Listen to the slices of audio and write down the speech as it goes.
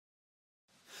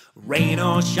Rain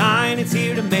or shine, it's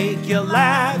here to make you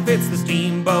laugh. It's the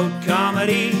Steamboat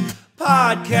Comedy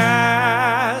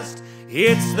Podcast.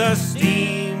 It's the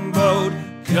Steamboat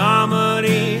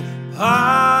Comedy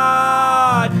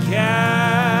Podcast.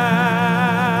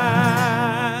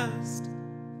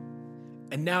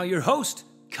 And now your host,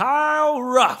 Kyle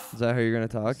Ruff. Is that how you're gonna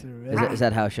talk? Is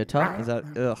that how I should talk? Is that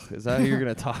how you're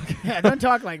gonna talk? Yeah, don't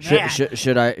talk like that.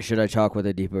 Should I talk with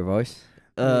a deeper voice?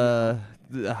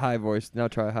 The high voice. Now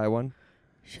try a high one.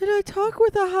 Should I talk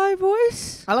with a high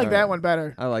voice? I like All that right. one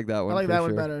better. I like that one. I like for that one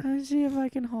sure. better. Let's see if I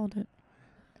can hold it.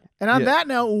 And on Yeah. that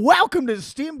note, welcome to the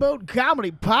Steamboat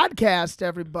Comedy Podcast,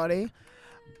 everybody.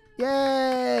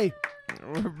 Yay!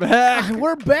 We're back.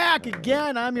 We're back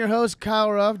again. I'm your host,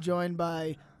 Kyle Ruff, joined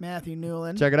by Matthew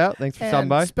Newland. Check it out. Thanks for stopping and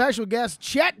by. special guest,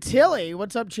 Chet Tilly.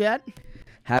 What's up, Chet?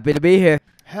 Happy to be here.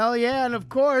 Hell yeah. And of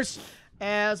course,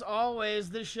 as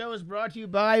always, this show is brought to you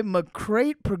by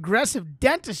McCreight Progressive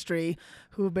Dentistry,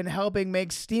 who have been helping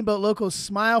make Steamboat Locals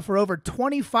smile for over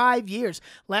 25 years.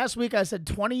 Last week I said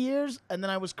 20 years, and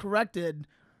then I was corrected.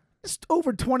 It's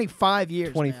over 25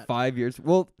 years. 25 years.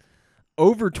 Well,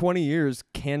 over 20 years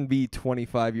can be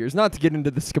 25 years. Not to get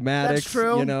into the schematics. That's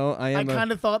true. You know, I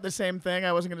kind of thought the same thing.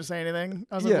 I wasn't going to say anything.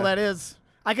 I was like, Yeah. well, that is.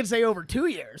 I could say over 2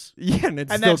 years. Yeah, and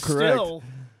it's And still that's correct. still,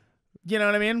 you know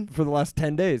what I mean? For the last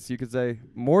 10 days, you could say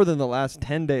more than the last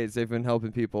 10 days they've been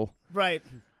helping people. Right.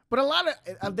 But a lot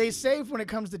of, they say when it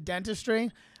comes to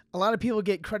dentistry, a lot of people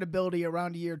get credibility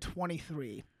around year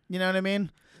 23. You know what I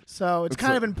mean? So it's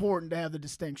kind of important to have the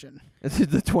distinction. It's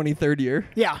the 23rd year.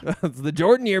 Yeah. It's the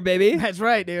Jordan year, baby. That's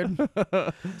right, dude.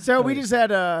 So we just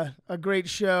had a great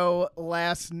show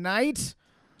last night.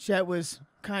 Chet was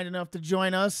kind enough to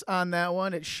join us on that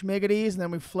one at Schmiggity's, and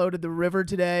then we floated the river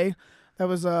today. That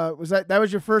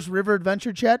was your first river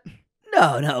adventure, Chet?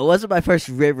 No, it wasn't my first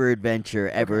river adventure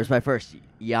ever. It was my first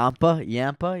Yampa.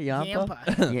 Yampa.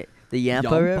 The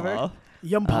Yampa River.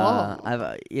 Yampa.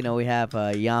 We have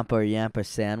a Yampa or Yampa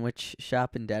sandwich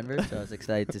shop in Denver, so I was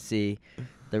excited to see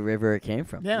the river it came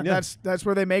from. Yeah, that's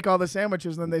where they make all the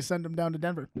sandwiches, and then they send them down to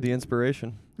Denver. The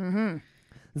inspiration. Mm-hmm.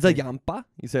 It's a Yampa.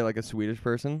 You say it like a Swedish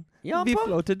person. Yampa? We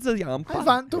floated the Yampa. I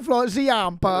want to float the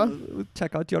Yampa.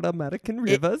 Check out your American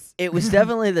rivers. It was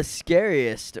definitely the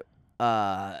scariest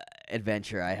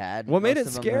adventure I had. What made it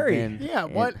Most of them have scary? been Yeah,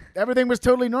 in what? Everything was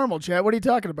totally normal, Chet. What are you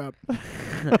talking about?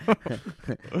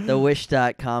 The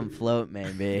wish.com float,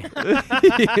 maybe.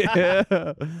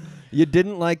 Yeah. You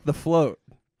didn't like the float.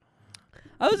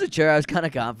 I wasn't sure. I was kind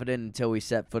of confident until we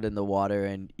set foot in the water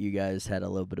and you guys had a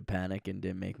little bit of panic and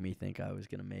didn't make me think I was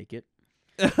going to make it.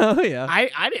 Oh, yeah.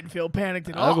 I didn't feel panicked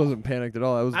at I all. wasn't panicked at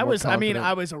all. I was more confident.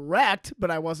 I was erect,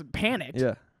 but I wasn't panicked.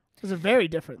 Yeah. It was a very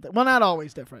different thing. Well, not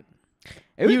always different.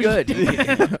 It was Usually-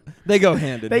 good. They go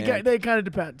hand in hand. They kind of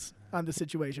depends on the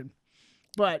situation.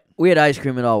 But We had ice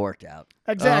cream. It all worked out.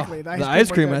 exactly. Oh, the ice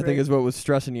cream, worked I out think, great. is what was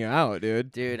stressing you out, dude.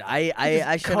 Dude,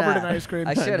 I should covered in have ice cream.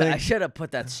 I should have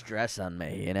put that stress on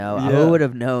me, you know. Yeah. I would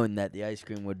have known that the ice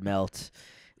cream would melt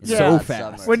Yeah. So that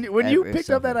fast. summer. When you Every picked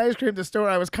up that summer. ice cream at the store,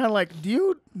 I was kind of like, do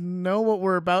you know what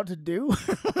we're about to do?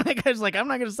 Like, I was like, I'm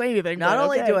not going to say anything. Not but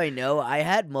only okay. do I know, I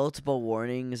had multiple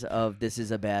warnings of this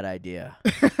is a bad idea.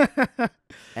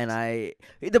 And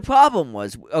the problem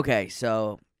was, okay,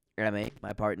 so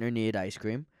my partner needed ice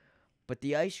cream, but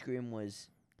the ice cream was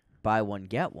buy one,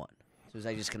 get one. So was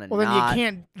I just going to Well, then you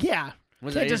can't, yeah.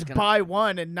 Was You I can't just gonna- buy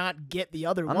one and not get the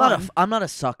other I'm one. I'm not a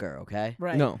sucker, okay?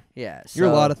 Right. No. Yeah. You're a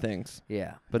so- lot of things.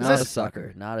 Yeah. but not not a a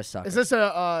sucker. Not a sucker. Is this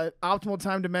a optimal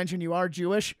time to mention you are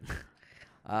Jewish?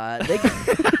 They can,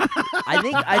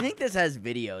 I think this has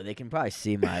video. They can probably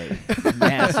see my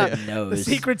massive The nose.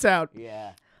 secret's out.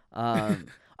 Yeah.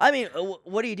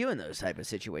 What do you do in those type of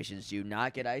situations? Do you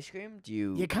not get ice cream? Do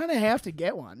you? You kind of have to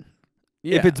get one.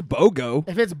 If it's BOGO.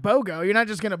 If it's BOGO, you're not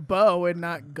just going to bow and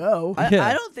not go. Yeah.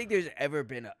 I don't think there's ever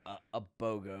been a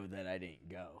BOGO that I didn't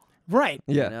go. Right.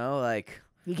 Yeah. You know, like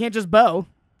You can't just bow.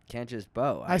 can't just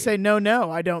bow. I say no,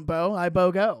 I don't bow. I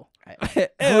BOGO. Ew.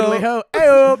 Totally ho.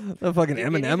 Ayo. The fucking You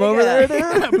think Eminem over there,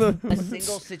 dude. a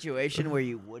single situation where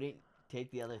you wouldn't take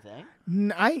the other thing.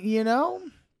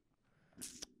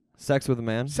 Sex with a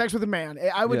man. Sex with a man.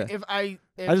 I would Yeah. if I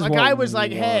a just guy want was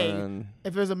like, hey, one.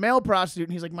 if it was a male prostitute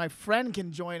and he's like, my friend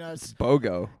can join us,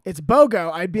 BOGO. it's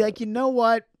BOGO. I'd be like, you know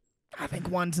what? I think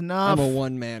one's enough. I'm a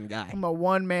one-man guy. I'm a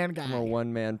one-man guy. I'm a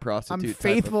one-man prostitute. I'm type of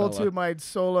faithful fella. to my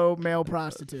solo male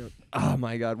prostitute. Oh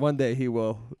my God! One day he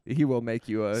will make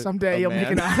you a. Someday a you'll make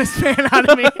man. an honest man out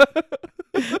of me.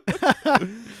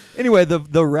 Anyway,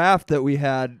 the raft that we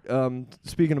had.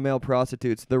 Speaking of male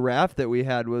prostitutes, the raft that we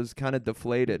had was kind of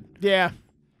deflated. Yeah.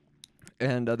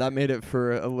 and that made it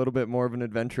for a little bit more of an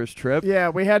adventurous trip. Yeah,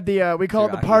 we had the we call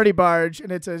it the Right. party barge,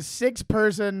 and it's a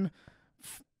 6-person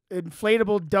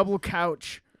inflatable double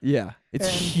couch. Yeah, it's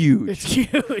And huge. It's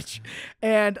huge,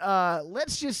 and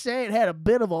let's just say it had a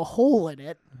bit of a hole in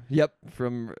it. Yep,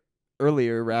 from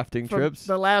earlier rafting From trips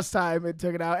the last time it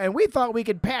took it out, and we thought we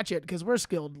could patch it because we're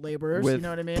skilled laborers. with You know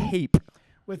what I mean? tape.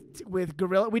 With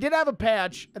Gorilla, we did have a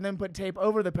patch, and then put tape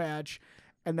over the patch,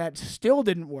 and that still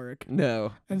didn't work.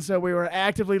 No, And so we were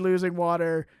actively losing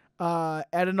water at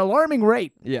an alarming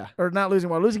rate, yeah, or not losing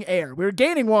water, losing air. We were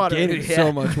gaining water, gaining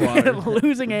so much water,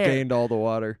 losing air. gained all the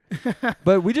water.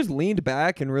 But we just leaned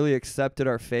back and really accepted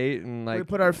our fate, and We like,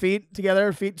 put our feet together,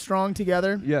 our feet strong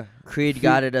together. yeah, Creed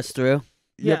guided us through.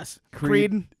 Yep. Yes, Creed.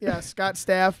 Creed. Yeah, Scott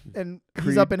Staff, and he's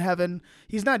Creed. up in heaven.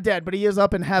 He's not dead, but he is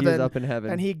up in heaven. he's up in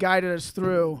heaven, and he guided us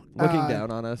through, looking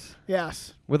down on us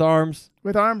Yes, with arms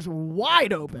with arms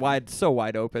wide open. so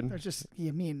wide open. They're just,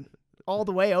 you mean, all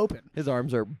the way open. His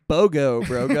arms are bogo,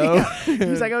 brogo.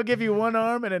 He's like, I'll give you one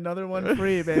arm and another one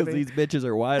free, 'Cause baby. these bitches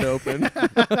are wide open.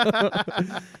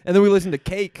 And then we listened to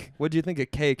Cake. What do you think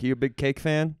of Cake? Are you a big Cake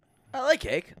fan? I like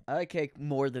cake. I like cake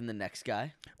more than the next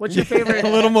guy. What's your favorite? a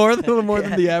little more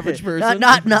than the average person.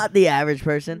 Not the average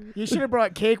person. You should have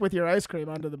brought cake with your ice cream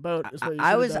onto the boat. Is what you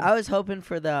I should was have done. I was hoping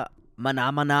for the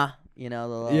mana, you know,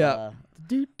 the little, Yeah.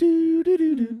 Do, do, do,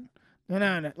 do, do.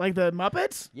 No. Like the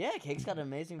Muppets? yeah, cake's got an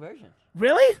amazing version.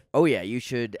 Really? Oh yeah, you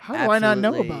should. How do I not know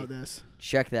absolutely about this?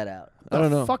 Check that out. I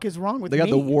don't The know. fuck is wrong with They got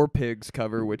me? the War Pigs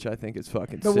cover, which I think is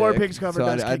fucking The sick. War Pigs cover So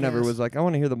does I kick never ass. was like, I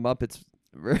want to hear the Muppets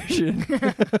version.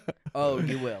 Oh,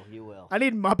 you will. I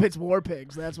need Muppets War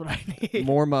Pigs. That's what I need.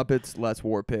 More Muppets, less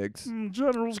War Pigs.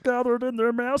 Generals gathered in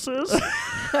their masses.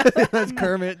 That's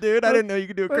Kermit, dude. I didn't know you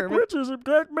could do a Kermit. witches in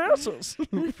black masses.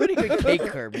 Pretty good cake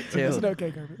Kermit There's too. no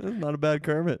cake Kermit. That's not a bad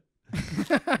Kermit.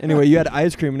 Anyway, you had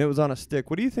ice cream and it was on a stick.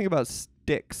 What do you think about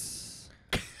sticks?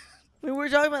 We were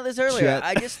talking about this earlier. Chet.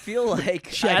 I just feel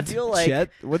like Chet,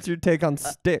 what's your take on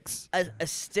sticks? a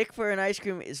stick for an ice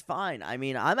cream is fine. I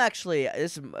mean, I'm actually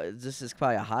this is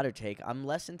probably a hotter take. I'm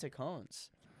less into cones.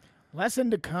 Less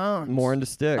into cones. More into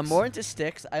sticks. I'm more into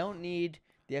sticks. I don't need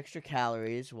the extra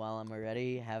calories while I'm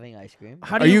already having ice cream.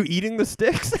 How Are you eating the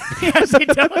sticks? Yes, I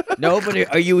don't. No, but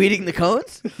are you eating the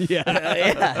cones? Yeah.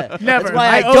 Yeah. Never. That's why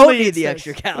I I, don't only need eat the sticks.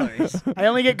 extra calories. I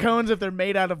only get cones if they're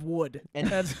made out of wood. And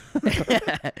That's,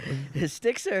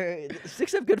 sticks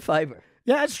have good fiber.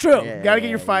 yeah, that's true. Yeah, Gotta get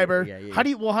your yeah, fiber. yeah. How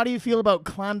do you feel about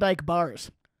Klondike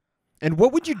bars? And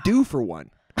what would you do for one?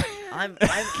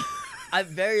 I'm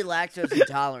very lactose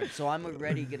intolerant, so I'm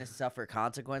already gonna suffer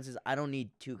consequences. I don't need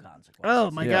two consequences.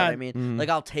 Oh, my You know what God. I mean, Mm. like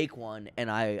I'll take one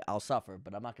and I'll suffer,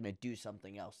 but I'm not gonna do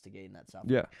something else to gain that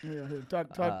suffering. Yeah. Yeah, talk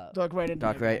right into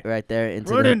Talk that guy. right there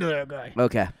into Right the. into that guy.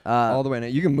 Okay. All the way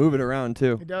in. You can move it around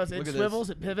too. It does. It Look at swivels.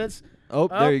 It pivots. Oh,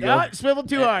 there you go. It swiveled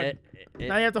too hard.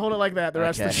 Now you have to hold it like that the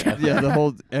rest of the show. Yeah, the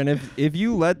whole and if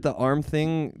you let the arm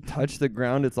thing touch the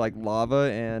ground, it's like lava,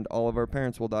 and all of our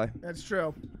parents will die. That's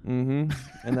true. Mm-hmm.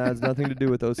 And that has nothing to do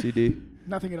with OCD.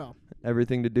 Nothing at all.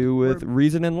 Everything to do with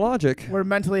reason and logic. We're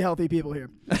mentally healthy people here.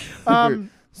 We're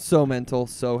so mental,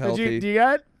 so Did healthy. do you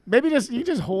got maybe you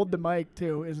just hold the mic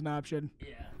too is an option.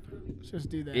 Yeah. Let's just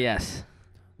do that. Yes.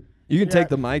 You can Yeah. take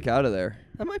the mic out of there.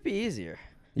 That might be easier. I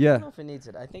Yeah. don't know if it needs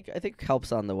it. I think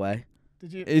help's on the way.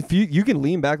 Did you? If you can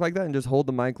lean back like that and just hold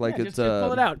the mic like yeah, it's just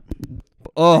pull it out.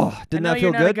 Oh, I didn't know that feel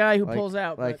you're not a good? guy who Like- pulls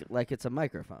out, Like it's a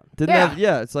microphone. Didn't Yeah. that,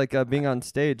 yeah, it's like being on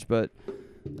stage, but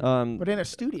but in a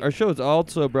studio. our show is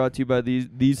also brought to you by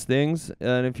these things,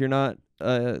 and if you're not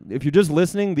if you're just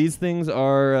listening, these things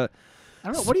are I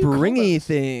don't know. What do you call springy those?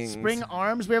 things. Spring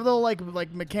arms. We have little like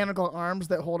mechanical arms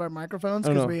that hold our microphones I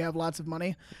don't because know. we have lots of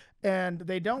money, and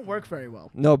they don't work very well.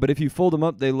 No, but if you fold them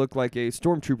up, they look like a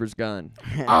stormtrooper's gun.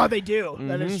 Oh, they do.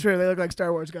 That is Mhm. true. They look like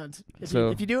Star Wars guns. So-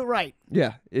 If you do it right.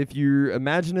 Yeah, if you're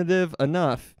imaginative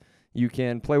enough, you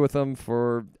can play with them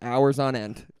for hours on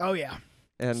end Oh yeah.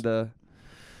 and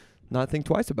not think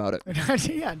twice about it.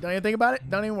 Yeah. Don't even think about it.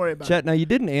 Don't even worry about Chet, now you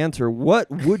didn't answer. What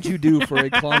would you do for a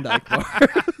Klondike bar?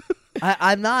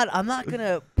 I'm not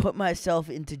gonna put myself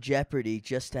into jeopardy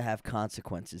just to have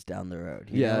consequences down the road.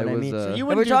 You Yeah, know it what I was, mean? so you And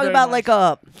wouldn't we're do talking very about much. like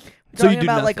a. So you talking do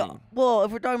about like nothing. well,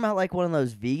 if we're talking about like one of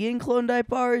those vegan Klondike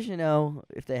bars, you know,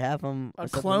 if they have them. a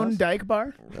clone dyke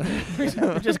bar.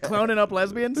 We're just cloning up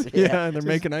lesbians. Yeah, and they're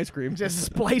making ice cream. Just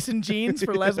splicing genes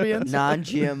for lesbians.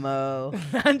 Non-GMO,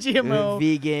 Non-GMO.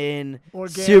 vegan,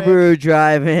 Organic. Subaru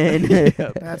driving.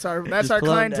 That's our Just clone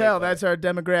clientele. dyke bar. That's our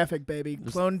demographic, baby.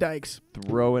 Clone dykes.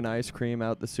 Throwing ice cream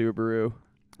out the Subaru.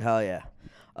 Hell yeah.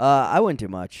 I wouldn't do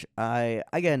much. I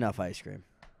get enough ice cream.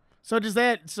 So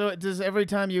does every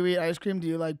time you eat ice cream, do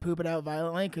you like poop it out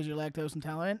violently because you're lactose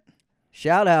intolerant?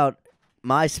 Shout out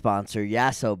my sponsor,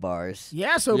 Yasso Bars.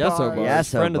 Yasso Yasso bars. bars.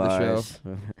 Yasso friend of the Bars.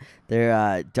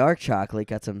 They're dark chocolate,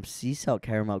 got some sea salt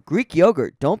caramel. Greek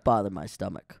yogurt, don't bother my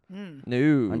stomach.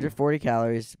 No. 140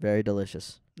 calories, very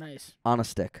delicious. Nice. On a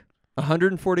stick.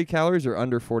 140 calories or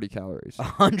under 40 calories?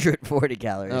 140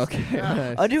 calories. Okay.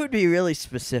 Nice. Under would be really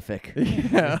specific.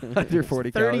 Yeah, under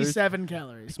 40 calories. 37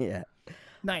 calories. Yeah.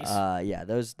 Nice. Yeah,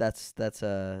 that's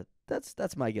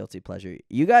my guilty pleasure.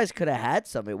 You guys could have had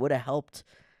some. It would have helped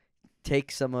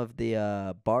take some of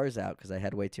the bars out because I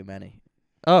had way too many.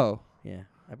 Oh. Yeah.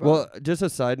 I brought Well, just a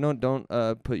side note, don't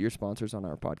put your sponsors on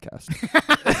our podcast.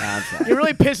 I'm sorry. You're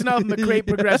really pissing off McCreight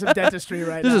Progressive Dentistry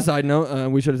right Just now. a side note,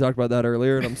 we should have talked about that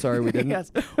earlier, and I'm sorry we didn't. Yes.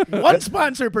 One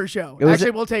sponsor per show. It was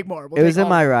Actually, we'll take more. It was in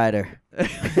my rider.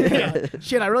 Yeah.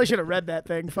 Shit, I really should have read that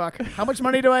thing. Fuck. How much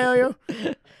money do I owe you?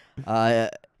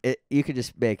 You could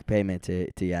just make payment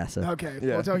to Yassa. Okay.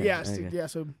 Yeah. Well, so yes. Okay. Yeah,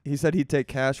 so He said he'd take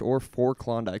cash or 4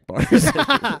 Klondike bars.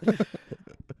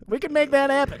 we can make that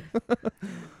happen.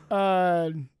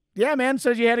 Yeah, man.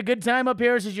 So you had a good time up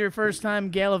here. This is your first time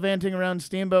gallivanting around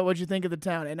Steamboat. What'd you think of the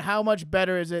town? And how much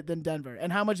better is it than Denver?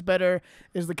 And how much better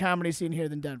is the comedy scene here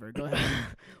than Denver? Go ahead.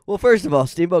 Well, first of all,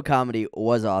 Steamboat Comedy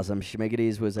was awesome.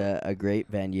 Schmiggity's was a great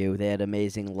venue. They had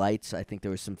amazing lights. I think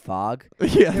there was some fog.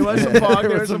 Yeah. There was some fog.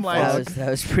 There was some lights. That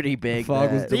was pretty big.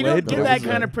 Fog was So you don't delayed, get but that it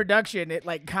was, kind of production at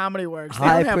like Comedy Works. They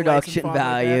high don't have lights and production fog like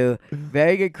that. value.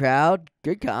 Very good crowd.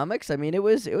 Good comics. I mean, it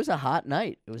was a hot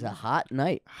night. It was a hot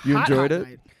night. You Hot, enjoyed hot it?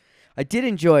 night. I did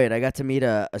enjoy it. I got to meet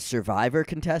a Survivor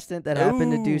contestant that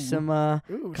happened to do Ooh. some Ooh,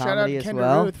 shout out comedy to as Kendra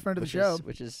well, Ruth, friend of the show.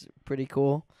 which is pretty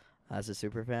cool. As a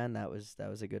super fan, that was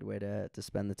a good way to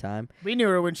spend the time. We knew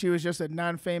her when she was just a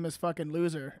non-famous fucking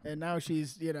loser, and now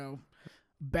she's,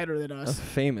 better than A us.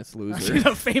 famous loser. She's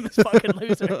a famous fucking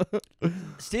loser.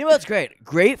 Steamboat's great.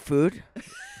 Great food.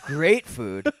 Great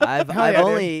food. I've Hell yeah, dude.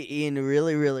 only eaten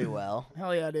really, really well.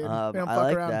 Hell yeah, dude. We don't I fuck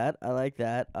like around. that. I like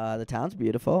that. The town's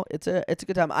beautiful. It's a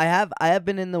good time. I have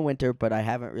been in the winter, but I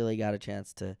haven't really got a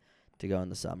chance to go in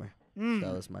the summer. Mm.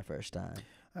 That was my first time.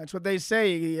 That's what they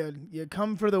say. You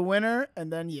come for the winter,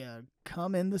 and then you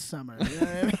come in the summer. You know what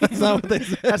I mean? That's not what they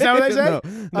say. That's not what they say?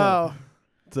 No. Oh.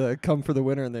 To come for the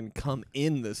winter and then come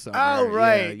in the summer. Oh,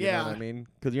 right, You yeah. know what I mean?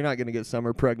 Because you're not going to get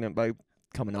summer pregnant by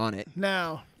coming on it.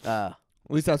 No. At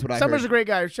least that's what I Summer's heard. a great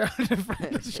guy. Shout out to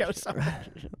friend of the show, Summer.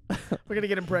 We're going to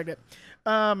get him pregnant.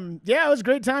 Yeah, it was a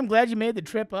great time. Glad you made the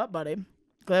trip up, buddy.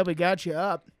 Glad we got you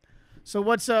up. So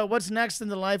what's next in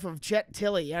the life of Chet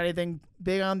Tilly? Anything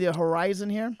big on the horizon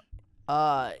here?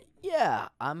 Yeah,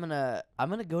 I'm gonna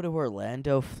go to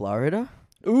Orlando, Florida.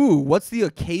 Ooh, what's the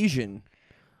occasion?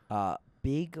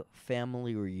 Big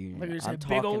family reunion. Like you I'm said,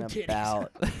 talking big old titties.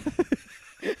 about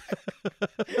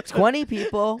 20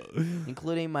 people,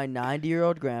 including my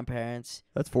 90-year-old grandparents.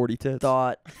 That's 40 tits.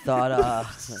 Thought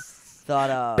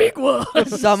Big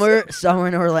ones. summer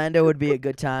in Orlando would be a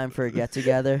good time for a get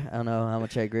together. I don't know how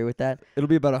much I agree with that. It'll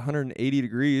be about 180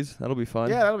 degrees. That'll be fun.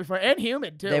 Yeah, that'll be fun. And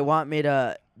humid, too. They want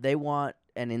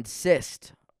and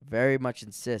very much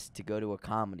insist to go to a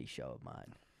comedy show of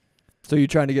mine. So you're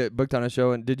trying to get booked on a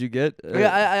show, and did you get?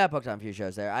 Yeah, I got booked on a few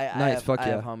shows there. Nice, I have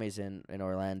yeah. homies in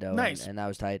Orlando. Nice. And that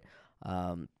was tight.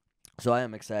 So I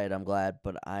am excited. I'm glad,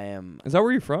 but I am. Is that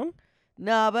where you're from?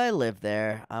 No, but I live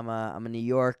there. I'm a New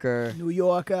Yorker. New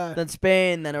Yorker. Then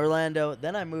Spain, then Orlando.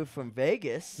 Then I moved from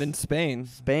Vegas. In Spain.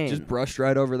 Spain. Just brushed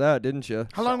right over that, didn't you?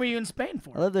 How long were you in Spain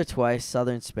for? I lived there twice.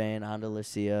 Southern Spain,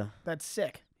 Andalusia. That's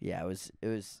sick. Yeah, it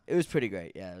was pretty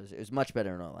great. Yeah, it was much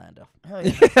better in Orlando. Hell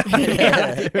yeah.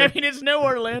 Yeah. I mean, it's no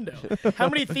Orlando. How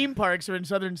many theme parks are in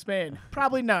southern Spain?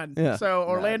 Probably none. Yeah. So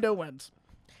Orlando wins.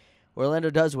 Orlando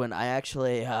does win. I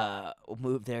actually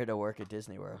moved there to work at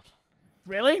Disney World.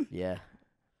 Really? Yeah.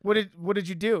 What did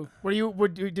you do?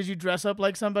 Did you dress up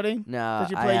like somebody? No,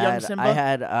 Did you play young Simba? I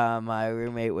had my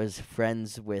roommate was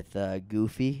friends with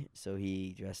Goofy, so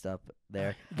he dressed up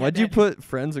there. Why'd you put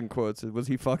friends in quotes? Was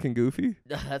he fucking goofy?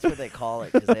 That's what they call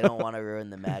it because they don't want to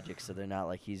ruin the magic, so they're not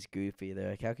like he's Goofy.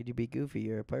 They're like, how could you be Goofy?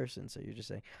 You're a person, so you're just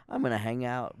saying I'm gonna hang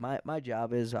out. My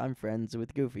job is I'm friends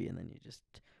with Goofy, and then you just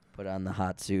put on the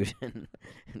hot suit and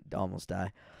almost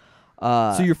die.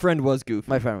 So your friend was goofy.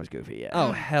 My friend was Goofy, yeah.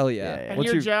 Oh hell yeah! Yeah, yeah. And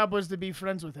What's your job was to be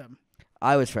friends with him.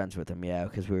 I was friends with him, yeah,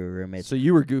 because we were roommates. So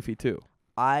you were goofy too.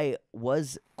 I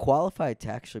was qualified to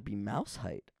actually be mouse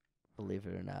height, believe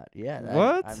it or not. Yeah.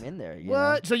 What? I'm in there. You What?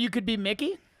 know? So you could be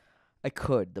Mickey? I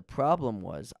could. The problem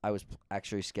was I was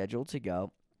actually scheduled to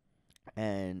go,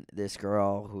 and this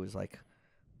girl who was like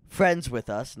friends with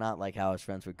us, not like how I was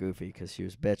friends with Goofy because she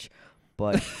was a bitch,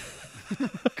 but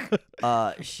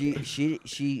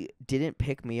she didn't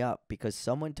pick me up because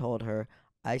someone told her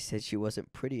I said she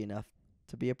wasn't pretty enough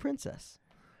to be a princess.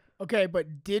 Okay,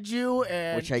 but did you?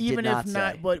 And Which I did even not if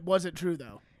not, say. but was it true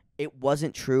though? It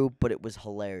wasn't true, but it was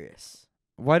hilarious.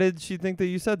 Why did she think that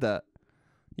you said that?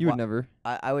 You would never.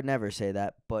 I would never say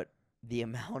that, but the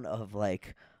amount of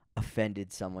like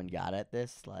offended someone got at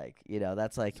this, like, you know,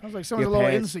 that's like Sounds like someone's your a little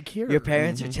parents- insecure. your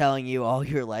parents Mhm. are telling you all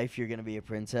your life you're gonna be a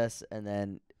princess, and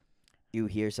then you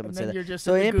hear someone and say then that. you're just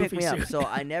So in it a didn't pick goofy me up. suit. So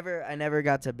I never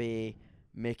got to be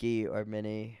Mickey or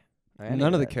Minnie. Or any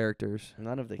None of the that. characters.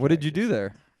 None of the. What did you do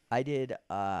characters. there? I did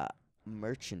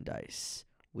merchandise,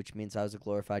 which means I was a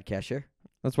glorified cashier.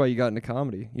 That's why you got into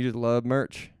comedy. You just love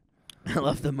merch. I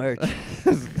love the merch.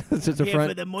 It's just a Here for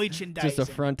front. the merchandise. Just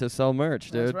a front to sell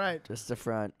merch, That's dude. right. Just the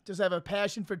front. Just have a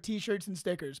passion for T-shirts and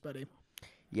stickers, buddy.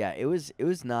 Yeah, it was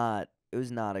not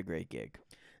a great gig.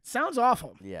 Sounds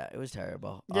awful. Yeah, it was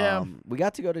terrible. Yeah. We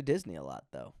got to go to Disney a lot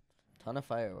though. Ton of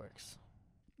fireworks.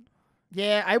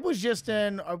 Yeah, I was just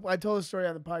in. I told the story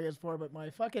on the podcast before, but my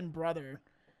fucking brother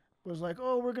was like,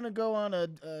 "Oh, we're gonna go on a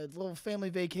little family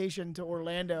vacation to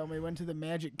Orlando," and we went to the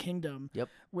Magic Kingdom. Yep.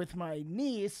 With my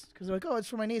niece, because they're like, "Oh, it's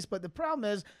for my niece," but the problem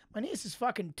is, my niece is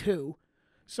fucking 2,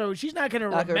 so she's not gonna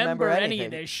Not gonna remember any of anything.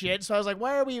 this shit. So I was like,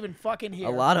 "Why are we even fucking here?"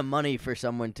 A lot of money for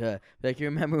someone to like. You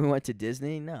remember we went to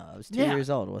Disney? No, I was 2 Yeah. years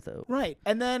old with it. Right,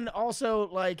 and then also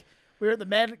like. We were at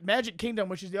the Magic Kingdom,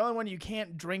 which is the only one you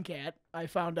can't drink at. I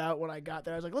found out when I got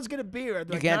there. I was like, "Let's get a beer." They're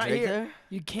You like, can't "Not drink here." there.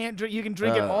 You can't drink. You can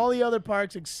drink at all the other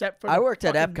parks except for. I the worked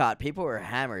at fucking- Epcot. People were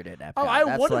hammered at Epcot. Oh, I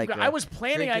That's would have. like I was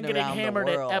planning on drinking getting around the hammered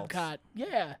at world. Epcot.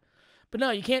 Yeah, but no,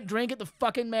 you can't drink at the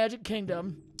fucking Magic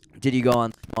Kingdom. Did you go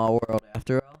on Small World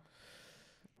after all?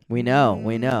 We know.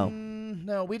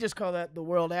 No, we just call that the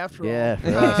world after Yeah,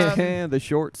 for all. The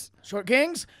shorts. Short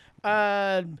Kings.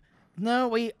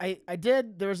 No, I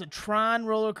did. There was a Tron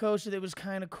roller coaster that was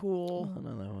kind of cool.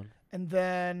 Another one. And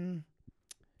then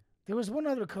there was one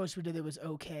other coaster we did that was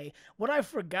okay. What I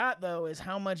forgot, though, is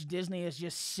how much Disney is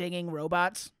just singing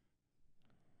robots.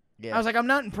 Yeah. I was like, I'm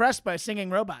not impressed by singing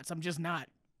robots. I'm just not.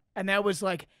 And that was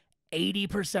like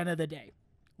 80% of the day,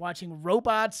 watching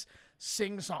robots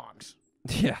sing songs.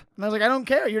 Yeah. And I was like, I don't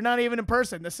care. You're not even a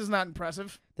person. This is not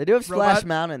impressive. They do have Splash Robot.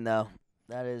 Mountain though.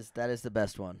 That is the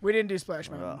best one. We didn't do Splash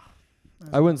Mountain. Ugh.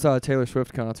 I went and saw a Taylor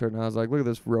Swift concert, and I was like, look at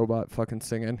this robot fucking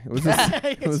singing. It was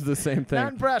it was the same Not thing.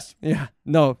 impressed. Yeah.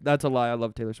 No, that's a lie. I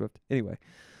love Taylor Swift. Anyway.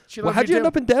 She Well, loves how'd you too. end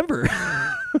up in Denver?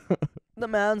 The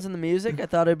mountains and the music. I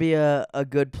thought it'd be a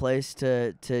good place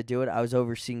to do it. I was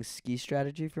overseeing ski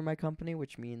strategy for my company,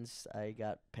 which means I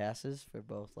got passes for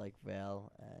both like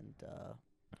Vail and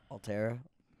Altera.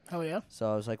 Oh, yeah?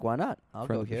 So I was like, why not? I'll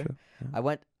Friend go of the here.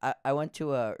 show. I went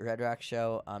to a Red Rock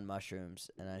show on mushrooms,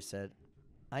 and I said,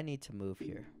 I need to move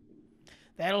here.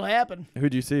 That'll happen.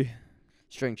 Who'd you see?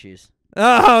 String cheese.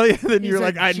 Oh, yeah, then He's you're a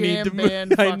like, I need to jam move.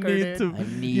 band I fucker, need dude. to.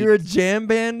 I need. You're a jam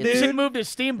band, You should dude. move to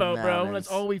Steamboat, bro. No, That's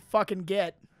it's- all we fucking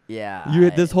get. Yeah. You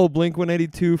had this whole Blink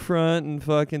 182 front and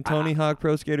fucking Tony Hawk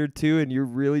Pro Skater 2, and you're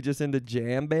really just into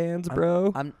jam bands,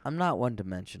 bro. I'm not one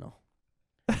dimensional.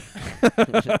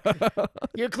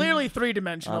 You're clearly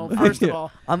three-dimensional, Um, first of yeah.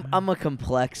 all. I'm a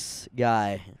complex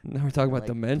guy. Now we're talking about Like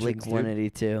dimensions, Blink dude.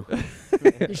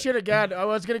 182. You should have got. I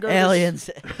was gonna go. To Aliens.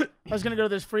 I was gonna go to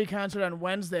this free concert on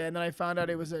Wednesday, and then I found out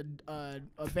it was a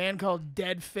band called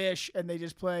Dead Fish, and they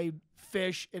just play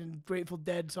Fish and Grateful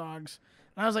Dead songs.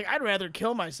 And I was like, I'd rather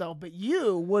kill myself, but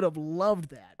you would have loved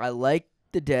that. I like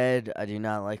the Dead. I do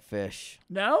not like Fish.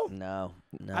 No? No.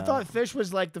 I thought Fish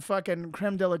was like the fucking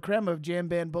creme de la creme of jam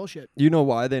band bullshit. You know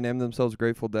why they named themselves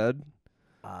Grateful Dead?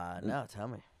 No, tell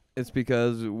me. It's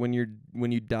because when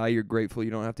you die, you're grateful you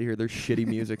don't have to hear their shitty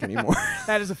music anymore.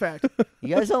 That is a fact.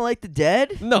 You guys don't like the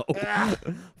Dead? No.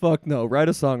 Fuck no. Write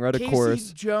a song, write a Casey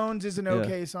chorus. Jones is an Yeah.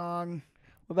 okay song.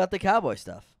 What about the cowboy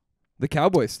stuff? The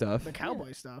cowboy stuff. The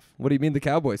cowboy stuff. What do you mean the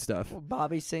cowboy stuff? Well,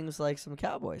 Bobby sings like some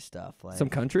cowboy stuff. Like Some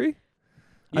country?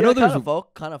 I know there's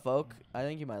kind of folk. I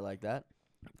think you might like that.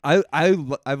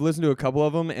 I've listened to a couple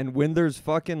of them, and when there's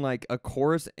fucking like a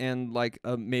chorus and like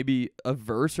maybe a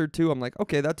verse or two, I'm like,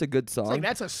 okay, that's a good song. It's like,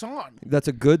 that's a song. That's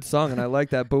a good song, and I like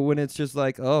that. But when it's just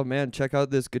like, oh man, check out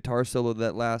this guitar solo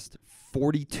that lasts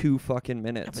 42 fucking Yeah,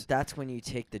 minutes. but that's when you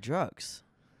take the drugs.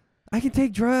 I can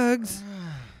take drugs.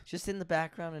 Just in the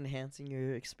background, enhancing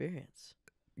your experience.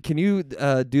 Can you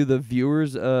do the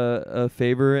viewers a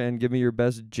favor and give me your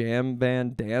best jam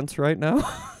band dance right now?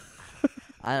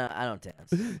 I don't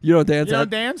dance. You don't dance. You don't at-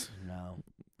 dance? No,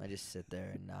 I just sit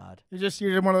there and nod.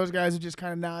 You're one of those guys who just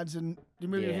kind of nods and you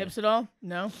move your Yeah. hips at all?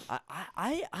 No.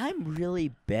 I'm really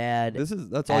bad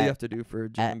That's all you have to do for a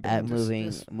jam at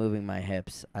band. moving my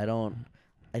hips.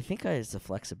 I think it's a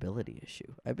flexibility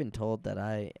issue. I've been told that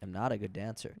I am not a good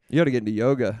dancer, You got to get into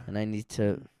yoga. and I need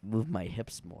to move my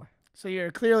hips more. So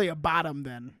you're clearly a bottom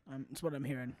then. That's what I'm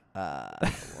hearing.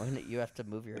 Wouldn't it, you have to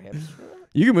move your hips for that?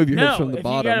 You can move your hips No, from the if you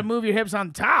gotta bottom. move your hips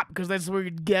on top because that's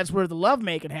where the love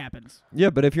making happens. Yeah,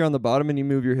 but if you're on the bottom and you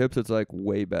move your hips, it's like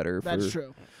way better That's for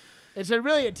true. It's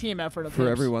really a team effort of for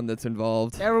hips. everyone that's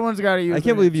involved. Everyone's got to use. I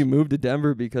can't believe you moved to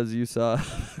Denver because you saw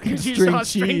Because you string saw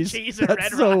string cheese. cheese at That's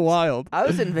Red so Rocks. wild. I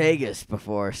was in Vegas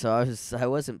before, so I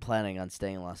wasn't planning on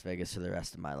staying in Las Vegas for the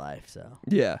rest of my life. So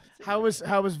Yeah. How was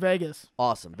Vegas?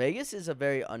 awesome. Vegas is a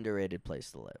very underrated place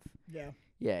to live. Yeah.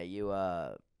 Yeah, you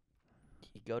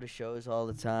go to shows all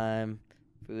the time.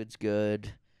 Food's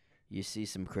good. You see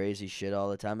some crazy shit all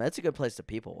the time. That's a good place to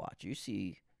people watch. You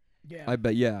see Yeah. I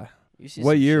bet. Yeah. some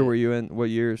What year shit. were you in? What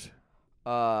years?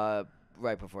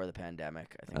 Right before the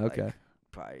pandemic, I think. Okay. Like,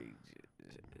 probably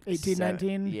 18,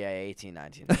 19? Yeah, 18,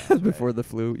 19. Before the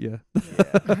flu. Yeah.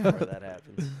 before that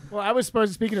happens. Well, I was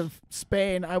supposed. Speaking of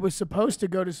Spain, I was supposed to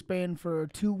go to Spain for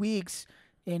 2 weeks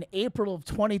in April of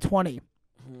 2020.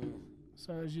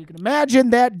 So as you can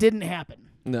imagine, that didn't happen.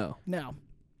 No. No.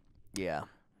 Yeah.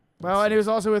 Well, and it was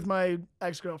also with my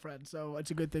ex-girlfriend, so it's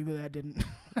a good thing that didn't.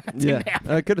 Yeah.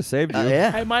 That could have saved you.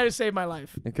 Yeah. I might have saved my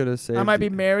life. It could have saved. I might be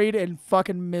you. married and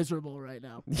fucking miserable right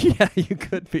now. Yeah, you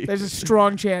could be. There's a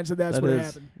strong chance that that's That what is-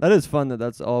 happened. That is fun.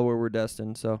 That's all where we're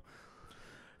destined. So.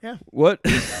 Yeah. What?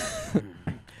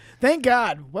 Thank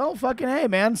God. Well, fucking hey,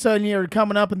 man. So you're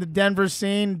coming up in the Denver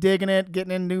scene, digging it,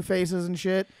 getting in new faces and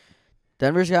shit.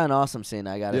 Denver's got an awesome scene,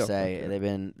 I gotta Yeah, say. fuck yeah. They've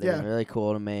been Yeah. really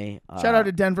cool to me. Shout out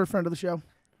to Denver, friend of the show.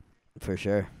 For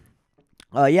sure.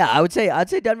 Yeah, I'd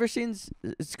say Denver scene's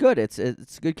it's good. It's a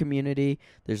good community.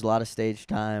 There's a lot of stage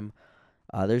time.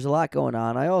 There's a lot going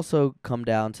on. I also come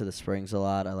down to the Springs a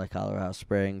lot. I like Colorado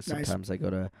Springs. Nice. Sometimes I go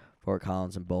to Fort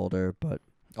Collins and Boulder, but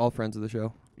All friends of the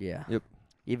show. yeah. Yep.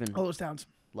 Even All those towns.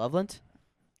 Loveland?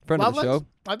 Friend of the Loveland?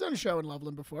 show. I've done a show in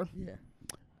Loveland before. Yeah.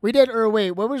 We did, or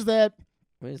wait, what was that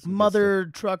mother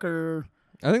trucker?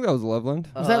 I think that was Loveland.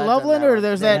 Was that Loveland or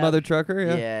there's that- Mother Trucker.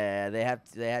 Yeah. Yeah, they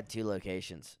had 2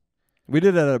 locations. We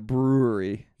did it at a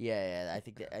brewery. Yeah, I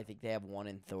think they have one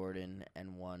in Thornton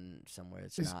and one somewhere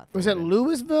it's not. Was it Thornton.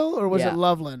 Louisville or was Yeah. it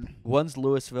Loveland? One's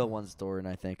Louisville, one's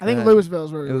Thornton, I think. I think Uh,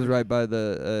 Louisville's where It was right by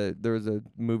the. There was a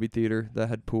movie theater that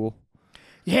had pool.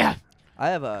 Yeah. I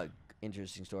have a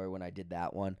interesting story when I did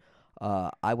that one.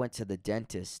 I went to the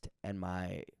dentist and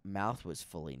my mouth was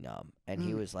fully numb. And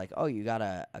he was like, "Oh, you got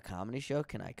a comedy show?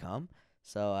 Can I come?"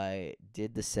 So I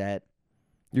did the set.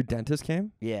 Your dentist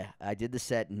came? Yeah, I did the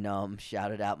set numb,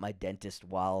 shouted out my dentist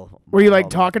while... Were you like while-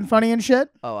 talking funny and shit?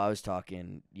 Oh, I was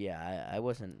talking. Yeah, I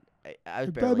wasn't... I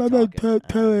was barely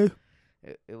talking.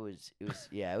 It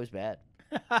was bad.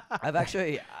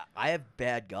 I have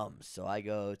bad gums, so I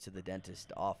go to the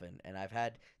dentist often, and I've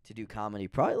had to do comedy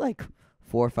probably like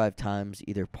 4 or 5 times,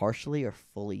 either partially or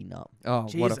fully numb. Oh,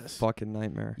 what a Jesus. fucking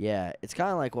nightmare. Yeah, it's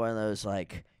kind of like one of those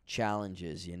like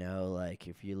challenges, you know, like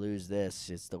if you lose this,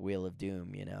 it's the Wheel of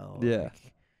Doom, you know. Yeah.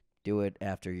 Like, do it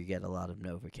after you get a lot of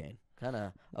Novocaine. Kind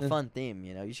of a fun theme,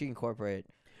 you know. You should incorporate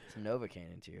some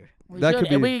Novocaine into your... That could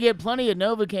be- And we could get plenty of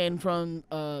Novocaine from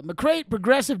McCreight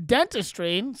Progressive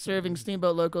Dentistry, serving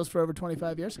Steamboat Locals for over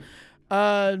 25 years.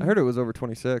 I heard it was over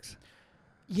 26.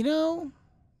 You know,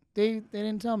 they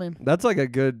didn't tell me. That's like a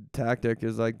good tactic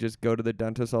is like just go to the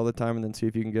dentist all the time and then see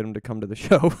if you can get him to come to the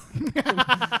show.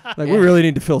 Like, we really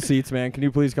need to fill seats, man. Can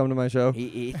you please come to my show?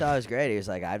 He thought it was great. He was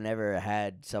like, I've never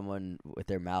had someone with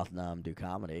their mouth numb do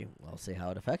comedy. We'll see how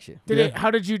it affects you.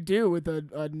 How did you do with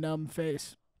a numb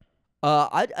face?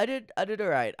 I did all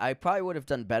right. I probably would have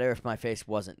done better if my face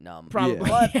wasn't numb. Probably.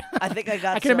 But I think I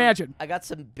got I can imagine. I got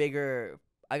some bigger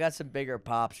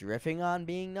pops riffing on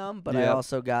being numb, but I Yep.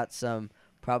 also got some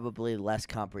probably less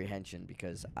comprehension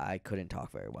because I couldn't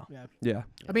talk very well. Yeah.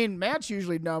 I mean, Matt's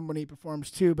usually numb when he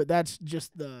performs too, but that's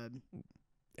just the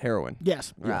Heroin.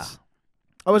 yes. Yes.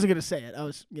 I wasn't gonna say it. I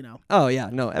was, Oh,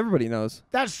 yeah. No, everybody knows.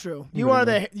 That's true.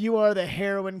 Everybody You are the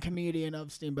heroin comedian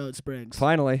of Steamboat Springs.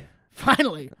 Finally.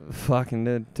 Finally, Fucking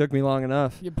it took me long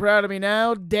enough. you proud of me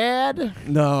now, Dad?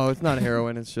 No, it's not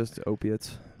heroin. It's just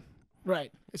opiates.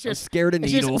 Right. It's I'm just scared of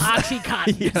it's needles. just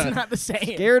OxyContin. Yeah. It's not the same.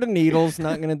 Scared of needles.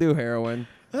 Not going to do heroin.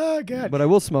 Oh God. But I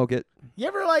will smoke it. You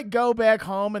ever like go back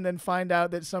home and then find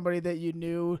out that somebody that you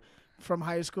knew from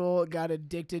high school got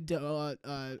addicted to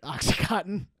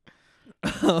OxyContin?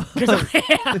 Because I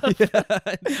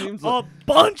have It seems a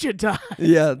bunch of times.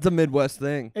 yeah, it's a Midwest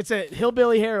thing. It's a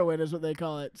hillbilly heroin, is what they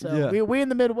call it. So Yeah. we in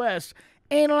the Midwest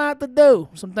ain't a lot to do.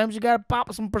 Sometimes you gotta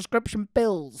pop some prescription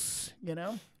pills. You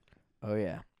know. Oh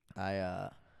yeah, I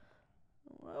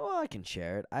can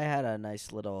share it. I had a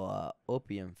nice little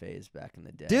opium phase back in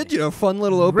the day. Did you? A fun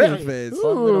little opium Really? phase.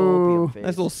 Fun little opium Ooh. phase.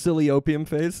 Nice little silly opium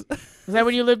phase. Is that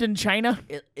when you lived in China?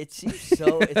 It seemed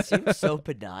so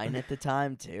benign at the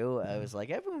time too. I was like,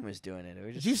 everyone was doing it. It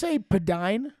was Did just you say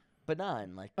benign?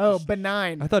 benign, like Oh, just-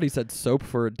 benign. I thought he said soap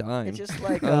for a dime. It's just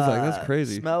like I was like, that's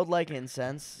crazy. Smelled like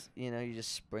incense. You know, you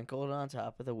just sprinkle it on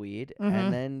top of the weed, Mhm.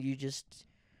 and then you just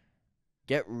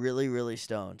get really, really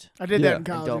stoned. I did Yeah. that in And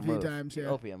college a don't few move. times. Yeah.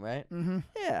 Opium, right? Mm-hmm.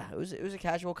 Yeah, it was a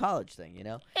casual college thing, you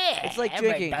know. Yeah, It's like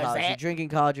everybody drinking in does college. that. You drink in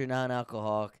college, you're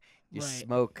non-alcoholic. You Right.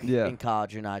 smoke Yeah. in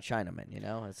college, you're not a Chinaman. You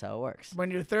know, that's how it works. When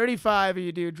you're 35 and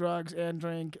you do drugs and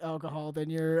drink alcohol, then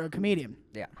you're a comedian.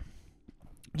 Did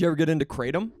you ever get into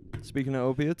kratom? Speaking of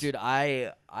opiates, Dude,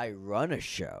 I run a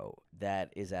show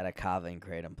that is at a Kava and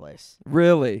Kratom place.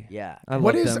 really? Yeah. I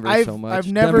What love is- Denver I've- so much.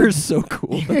 I've never- Denver's so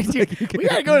cool. Dude, we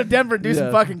gotta go to Denver and do some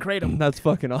Yeah. fucking kratom. That's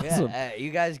fucking awesome. Yeah, you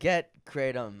guys get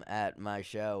Kratom at my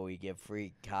show. We give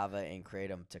free Kava and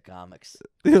Kratom to comics.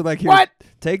 Dude, like, here, What?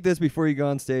 take this before you go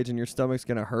on stage, and your stomach's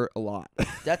gonna hurt a lot.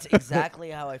 That's exactly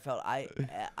how I felt.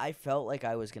 I felt like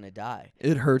I was gonna die.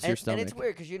 It hurts your And stomach. it's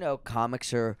weird because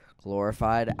comics are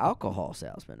glorified alcohol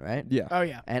salesmen, right? Yeah. Oh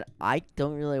yeah. And I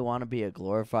don't really want to be a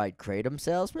glorified Kratom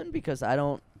salesman because I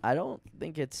don't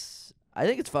think I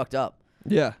think it's fucked up.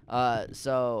 Yeah.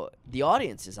 So the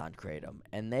audience is on Kratom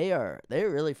and they're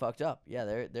really fucked up. Yeah,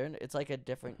 they're it's like a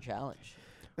different challenge.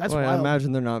 That's Well, I wild.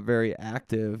 imagine they're not very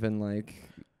active and like.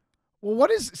 Well,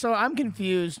 what is? So I'm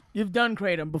confused. You've done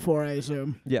kratom before, I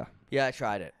assume. Yeah, Yeah, I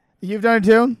tried it. You've done it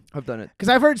too. I've done it. Because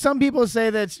I've heard some people say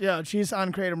that. Yeah, she's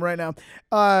on kratom right now.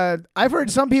 I've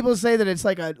heard some people say that it's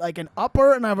like an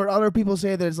upper, and I've heard other people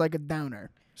say that it's like a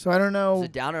downer. So I don't know. It's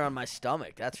a downer on my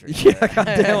stomach. That's for sure. Yeah,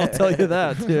 goddamn, I'll tell you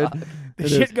that, dude. The It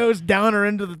shit is. goes downer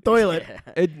into the toilet.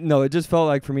 It just felt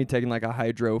like for me taking like a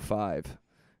Hydro 5.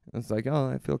 It's like, oh,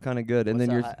 I feel kind of good, and What's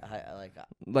then a you're like.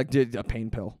 like did a pain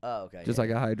pill, Oh, okay. just yeah. like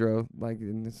a Hydro, like,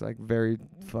 and it's like very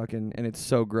fucking, and it's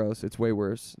so gross. It's way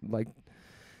worse. Like,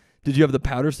 did you have the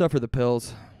powder stuff or the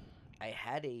pills? I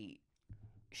had a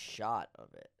shot of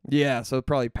it. Yeah, so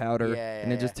probably powder, Yeah,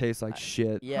 and it yeah, just tastes like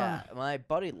shit. Yeah, my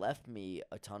buddy left me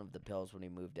a ton of the pills when he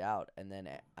moved out, and then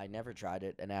I never tried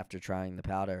it. And after trying the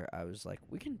powder, I was like,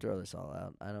 "We can throw this all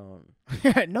out." I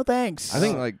don't. No thanks. I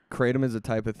think like kratom is the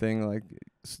type of thing like,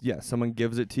 yeah, someone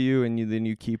gives it to you and then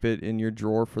you keep it in your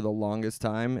drawer for the longest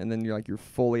time, and then you're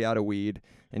fully out of weed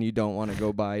and you don't want to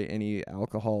go buy any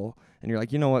alcohol, and you're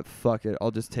like, you know what, fuck it,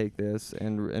 I'll just take this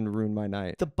and ruin my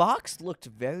night. The box looked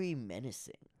very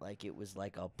menacing. Like it was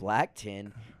like a black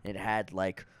tin. It had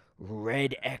like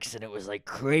red X, and it was like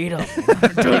kratom.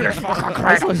 Dude,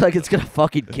 this looks like it's gonna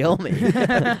fucking kill me.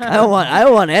 I don't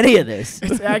want any of this.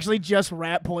 it's actually just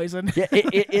rat poison. Yeah,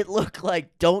 it looked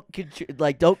like don't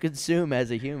consume as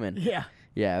a human. Yeah.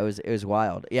 Yeah, it was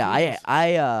wild. Yeah,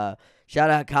 I shout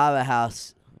out Kava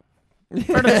House. Friend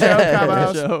of the show, Kava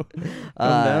House. So, come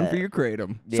down for your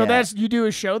kratom. So that's you do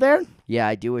a show there? Yeah,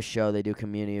 I do a show. They do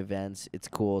community events. It's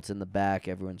cool. It's in the back.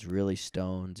 Everyone's really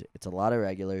stoned. It's a lot of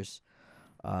regulars.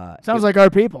 Sounds like our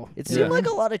people. It seemed like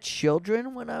a lot of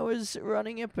children when I was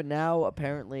running it, but now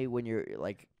apparently when you're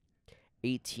like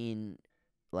 18,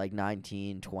 like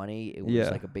 19, 20, it was Yeah.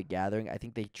 like a big gathering. I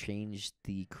think they changed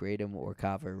the Kratom or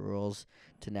Kava rules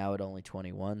to now at only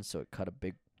 21, so it cut a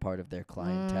big part of their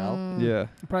clientele Yeah.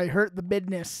 Probably hurt the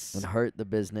business. and hurt the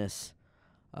business.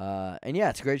 And yeah,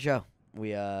 it's a great show.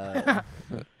 We our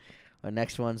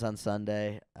next one's on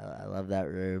Sunday. I love that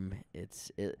room.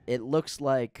 It looks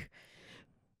like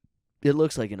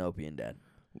an opium den.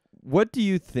 What do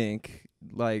you think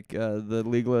like the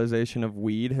legalization of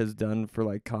weed has done for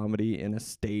like comedy in a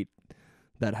state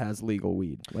that has legal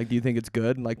weed? Like, do you think it's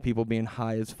good? Like people being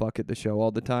high as fuck at the show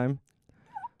all the time?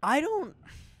 I don't.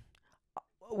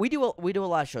 We do a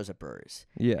lot of shows at breweries,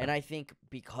 Yeah. and I think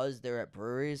because they're at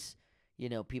breweries,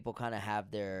 people kind of have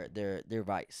their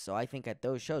vice. So I think at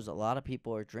those shows, a lot of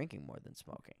people are drinking more than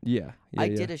smoking. Yeah. I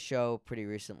did a show pretty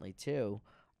recently too,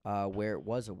 where it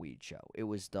was a weed show. It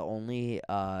was the only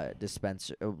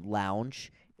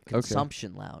lounge,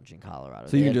 consumption lounge in Colorado.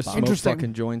 So you They can had just bottles. smoke Interesting.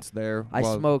 fucking joints there. I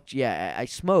while- smoked. Yeah, I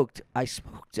smoked.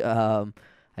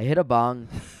 I hit a bong,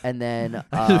 and then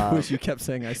I just wish you kept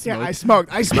saying I smoked. Yeah, I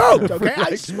smoked. I smoked. Okay,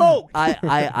 I smoked.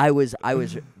 I was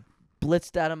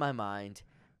blitzed out of my mind,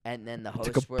 and then the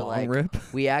Took hosts a were bong like,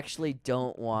 rip. "We actually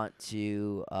don't want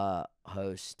to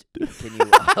host. Can you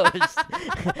host?"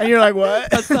 And you're like,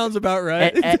 what? That sounds about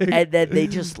right. and then they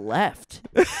just left.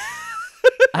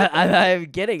 I'm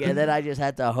kidding. And then I just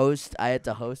had to host. I had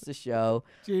to host the show.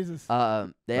 Jesus. They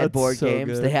had That's board so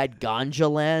games. good. They had Ganja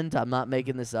Land. I'm not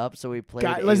making this up. So we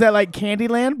played. Was that like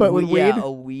Candyland, but with yeah, weed?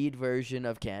 a weed version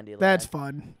of Candyland. That's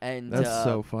fun. And That's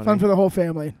so funny. Fun for the whole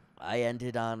family. I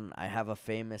ended on. I have a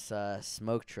famous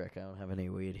smoke trick. I don't have any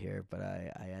weed here, but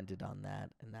I ended on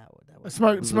that, and that A was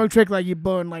smoke trick like you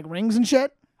blowing like rings and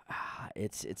shit?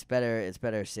 It's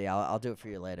better. See, I'll do it for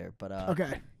you later. But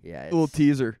Okay. yeah, little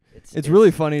teaser. It's really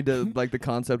funny to like the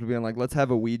concept of being like, let's have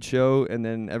a weed show, and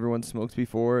then everyone smokes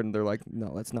before, and they're like,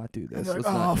 no, let's not do this. Like, Let's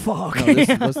not, fuck. no,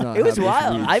 let's not It was have this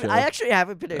wild. weed I show." actually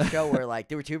haven't been to a show where like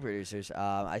there were 2 producers.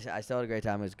 I still had a great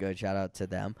time. It was good. Shout out to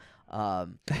them.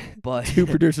 But 2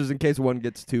 producers in case one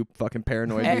gets too fucking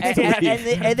paranoid. and, needs to and,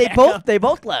 leave. and they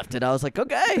both left, and I was like,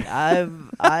 okay, you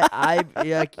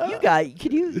guys,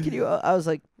 can you? I was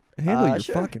like, Handle your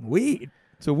sure. fucking weed.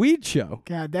 It's a weed show.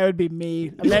 God, that would be me.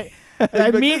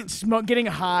 Getting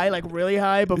high, like really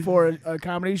high, before a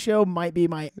comedy show might be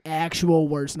my actual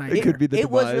worst nightmare. It could be the It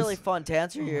was demise. really fun to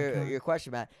answer God. your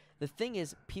question, Matt. The thing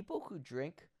is, people who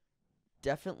drink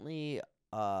definitely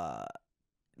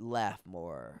laugh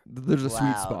more. There's a sweet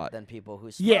loud spot. than people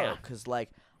who smoke. Yeah. Because like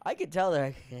I could tell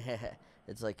they're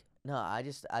it's like no,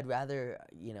 I'd rather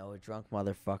a drunk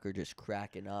motherfucker just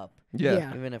cracking up,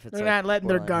 Yeah. even if it's They're like not letting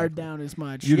their borderline guard heckling. down as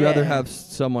much. You'd rather Yeah. have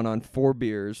someone on 4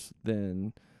 beers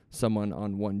than someone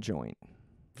on 1 joint.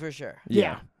 For sure.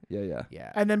 Yeah. Yeah.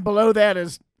 Yeah. And then below that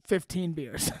is 15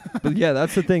 beers. But yeah,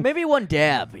 that's the thing. Maybe 1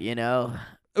 dab.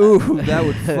 Ooh, that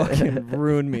would fucking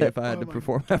ruin me if I had Oh to my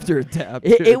perform after a tap.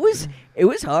 It dude.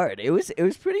 was hard. It was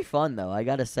pretty fun though. I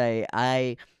gotta say,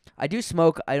 I do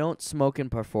smoke. I don't smoke and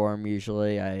perform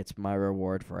usually. It's my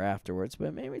reward for afterwards. But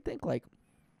it made me think like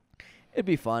it'd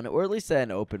be fun, or at least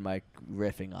an open mic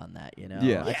riffing on that.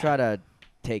 Yeah. I try to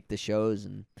take the shows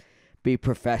and be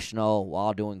professional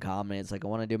while doing comedy. It's like I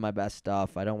want to do my best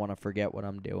stuff. I don't want to forget what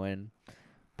I'm doing.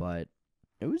 But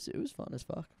it was fun as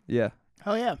fuck. Yeah,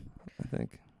 Hell yeah. I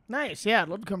think. Nice. Yeah, I'd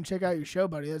love to come check out your show,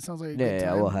 buddy. That sounds like a good Yeah,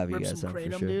 time. we'll have you Rip guys some on for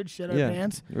kratom, sure. dude. Shit our Yeah.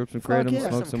 pants. Rip some Fuck kratom, yeah.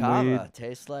 smoke some kava. weed.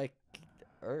 Tastes like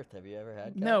earth. Have you ever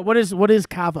had kava? No, what is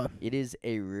kava? It is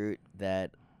a root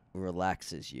that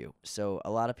relaxes you. So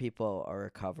a lot of people are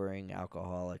recovering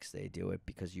alcoholics. They do it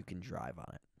because you can drive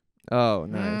on it. Oh,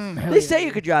 nice. Hell They yeah. say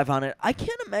you could drive on it. I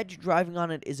can't imagine driving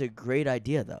on it is a great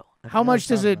idea, though. I've How never much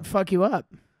does thought it about fuck you up?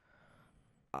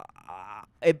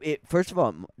 It first of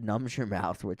all numbs your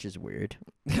mouth, which is weird.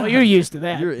 Well, you're used to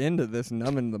that. You're into this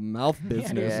numbing the mouth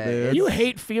business, Yeah, dude. You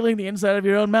hate feeling the inside of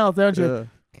your own mouth, don't you?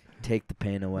 Take the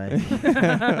pain away. Just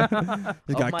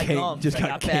got my gums. just I got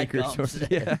got bad canker gums. sores.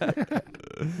 Yeah.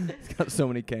 It's got so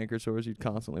many canker sores you'd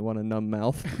constantly want a numb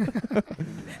mouth.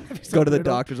 Go to the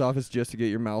doctor's office just to get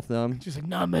your mouth numb. Just like,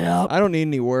 numb me up. I don't need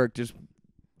any work. Just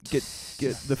get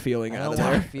the feeling I out don't of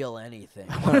want there. to feel anything.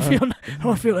 I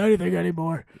don't feel anything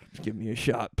anymore. Just give me a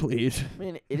shot, please. I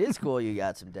mean, it is cool you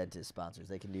got some dentist sponsors.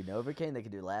 They can do Novocaine. They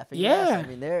can do Laughing Yeah. Gas. I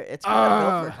mean, it's kind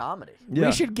of built for comedy. Yeah.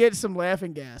 We should get some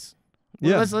laughing gas.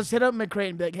 Yeah. Let's hit up McCreight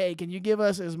and be like, hey, can you give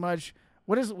us as much?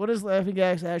 What is laughing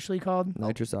gas actually called?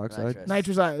 Nitrous oxide.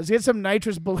 Nitrous oxide. Let's get some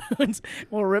nitrous balloons.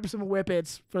 We'll rip some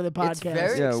whippets for the podcast. It's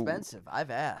very Yeah, expensive.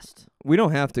 I've asked. We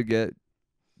don't have to get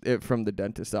it from the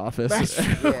dentist office. That's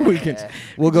true. We can.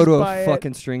 We'll go to buy a it.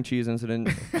 fucking string cheese incident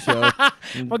show.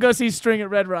 We'll go see String at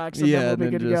Red Rocks, and Yeah, then we'll be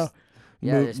then good to go. just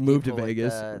Yeah, move, there's move to people with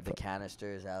Vegas. The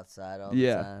canisters outside all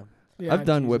Yeah. the time. Yeah, I've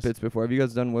done Jesus. whippets before. Have you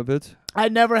guys done whippets? I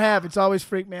never have. It's always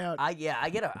freaked me out. I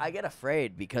get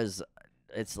afraid because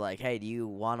it's like, hey, do you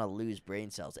want to lose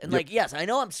brain cells? And Yep. like, yes, I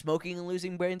know I'm smoking and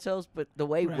losing brain cells, but the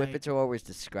way Right. whippets are always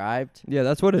described, Yeah,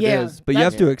 that's what it Yeah, is. But you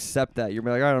have that's- to accept that. You're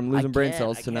like, all right, I'm losing brain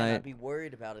cells I tonight. can't be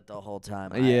worried about it the whole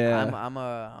time. Yeah. I'm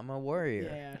a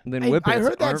worrier. Yeah. And then I whippets heard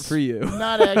aren't that's for you.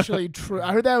 Not actually true.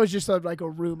 I heard that was just like a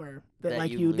rumor that That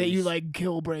like you you lose. like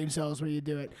kill brain cells when you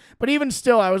do it. But even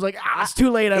still, I was like, it's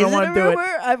too late. I Is don't it want a to do rumor?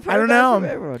 it. I've heard I don't that know. from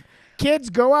everyone.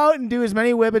 Kids, go out and do as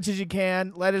many whippets as you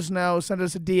can. Let us know. Send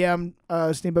us a DM,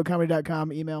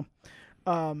 steamboatcomedy.com email.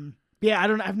 Yeah,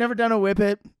 I've never done a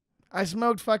whippet. I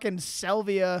smoked fucking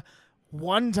salvia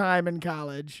one time in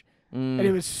college, and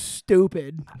it was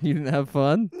stupid. You didn't have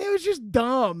fun? It was just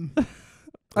dumb.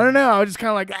 I don't know. I was just kind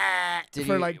of like,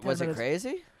 for like 10 was it minutes.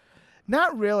 crazy?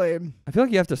 Not really. I feel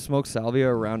like you have to smoke salvia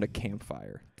around a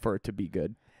campfire for it to be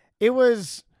good. It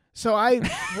was so I.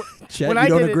 Chet, When you I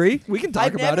don't did it- agree? We can talk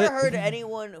I've about never it. heard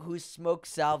anyone who smoked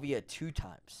salvia 2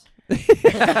 times.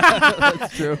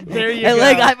 That's true. There you And go.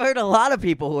 like I've heard a lot of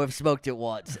people who have smoked it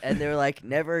once, and they're like,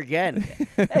 never again.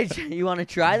 Hey, you want to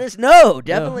try this? No,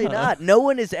 definitely not. No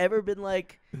one has ever been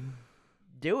like,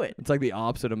 do it. It's like the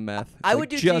opposite of meth. It's I like would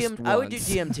do just I would do once.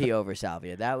 DMT over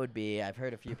salvia. That would be. I've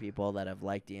heard a few people that have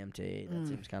liked DMT. That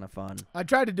seems kind of fun. I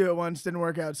tried to do it once, didn't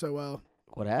work out so well.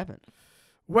 What happened?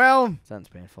 Well, Sounds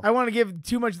painful. I want to give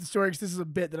too much of the story because this is a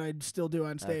bit that I still do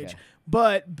on stage. Okay.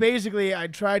 But basically, I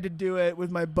tried to do it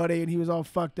with my buddy, and he was all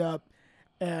fucked up.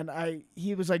 And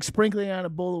he was like sprinkling on a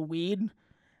bowl of weed,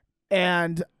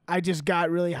 and I just got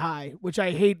really high, which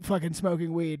I hate fucking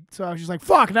smoking weed. So I was just like,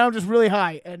 fuck, now I'm just really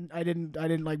high. And I didn't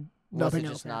like Was nothing it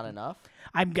else. just not happened. enough?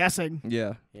 I'm guessing.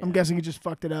 Yeah. I'm guessing it just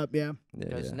fucked it up, yeah. Yeah.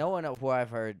 Because yeah. no one who I've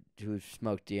heard who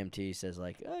smoked DMT says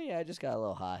like, oh yeah, I just got a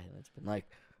little high. And it's been like,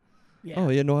 Yeah. Oh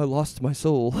yeah, no, I lost my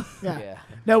soul. Yeah. yeah.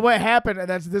 No, what happened, and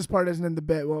this part isn't in the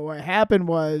bit. What happened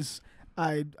was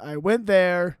I went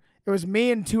there. It was me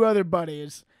and two other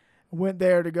buddies went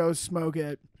there to go smoke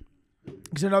it.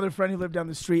 Because another friend who lived down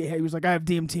the street, he was like, I have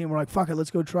DMT. And we're like, fuck it,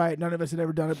 let's go try it. None of us had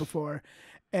ever done it before.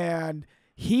 And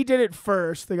he did it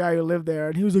first, the guy who lived there.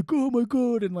 And he was like, oh my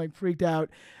God, and like freaked out.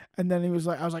 And then he was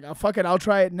like, I was like, oh, fuck it, I'll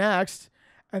try it next.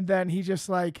 And then he just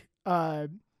like,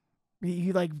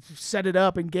 he like set it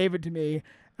up and gave it to me.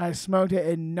 I smoked it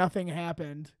and nothing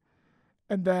happened.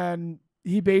 And then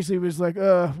he basically was like,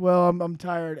 well, I'm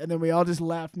tired. And then we all just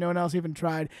left. No one else even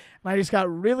tried. And I just got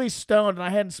really stoned, and I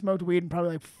hadn't smoked weed in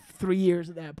probably like 3 years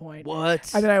at that point.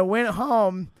 What? And then I went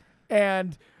home,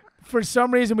 and for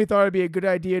some reason we thought it'd be a good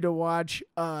idea to watch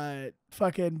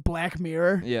fucking Black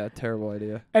Mirror. Yeah, terrible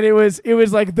idea. And it was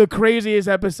like the craziest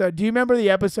episode. Do you remember the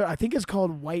episode? I think it's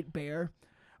called White Bear,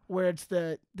 where it's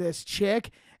this chick,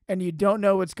 and you don't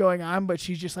know what's going on, but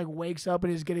she just like wakes up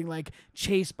and is getting like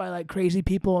chased by like crazy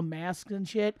people in masks and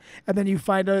shit. And then you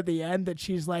find out at the end that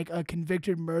she's like a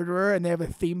convicted murderer, and they have a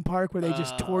theme park where they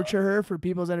just torture her for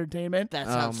people's entertainment. That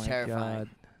Oh sounds my terrifying. God.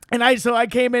 And I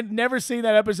came in, never seen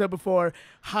that episode before,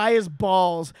 high as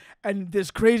balls, and this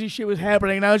crazy shit was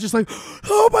happening, and I was just like,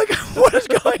 oh my God, what is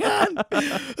going on?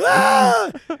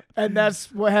 Ah! And that's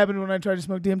what happened when I tried to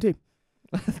smoke DMT.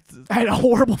 I had a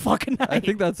horrible fucking night. I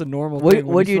think that's a normal thing.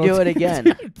 when Would you do smoke it again?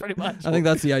 pretty much. I think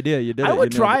that's the idea. You did it. I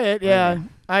would You nailed try it,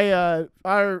 yeah.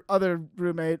 Our other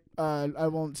roommate, I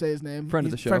won't say his name. Friend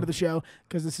of the He's show. Friend of the show,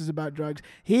 because this is about drugs.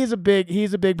 He's a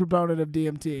big proponent of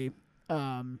DMT.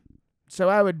 So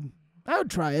I would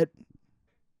try it.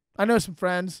 I know some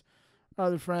friends.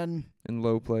 Other friend In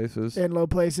low places. in low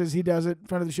places, he does it.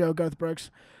 Friend of the show, Garth Brooks.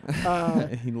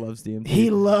 He loves DMT. He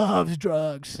loves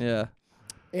drugs Yeah.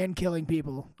 and killing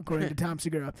people, according to Tom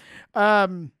Segura.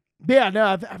 But yeah, no,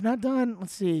 I've not done.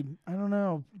 Let's see. I don't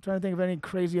know. I'm trying to think of any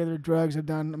crazy other drugs I've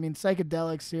done. I mean,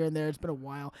 psychedelics here and there. It's been a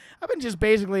while. I've been just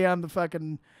basically on the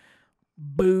fucking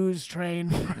booze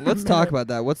train. Let's talk about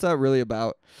that. What's that really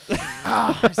about?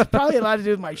 It's probably a lot to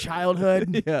do with my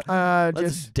childhood. Yeah. Let's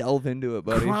Just delve into it,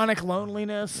 buddy. chronic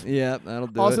loneliness. Yeah, that'll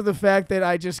do Also, it. the fact that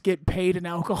I just get paid in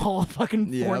alcohol fucking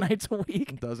 4 Yep. nights a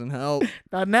week. Doesn't help.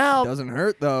 Not now. Doesn't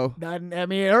hurt though. I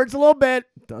mean, it hurts a little bit.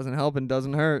 Doesn't help and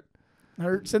doesn't hurt.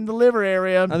 Hurts in the liver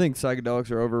area. I think psychedelics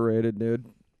are overrated, dude.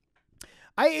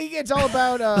 It's all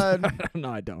about. No,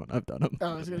 I don't. I've done them.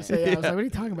 I was gonna say. I was like, what are you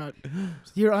talking about?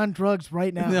 You're on drugs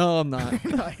right now. No, I'm not.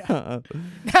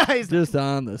 He's Just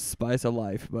on the spice of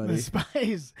life, the buddy.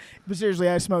 spice. But seriously,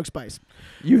 I smoke spice.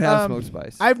 You have smoked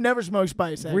spice. I've never smoked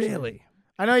spice. Actually. Really?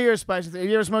 I know you're a spice. Have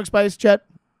you ever smoked spice, Chet?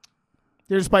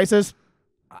 You're spices?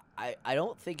 I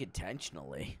don't think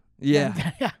intentionally.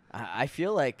 Yeah. Yeah. I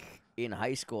feel like in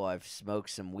high school I've smoked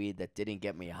some weed that didn't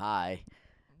get me high.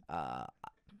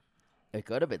 It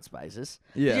could have been spices.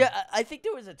 Yeah. I think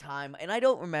there was a time, and I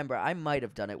don't remember. I might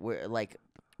have done it where like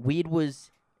weed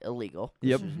was illegal. This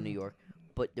Yep. was New York,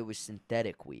 but there was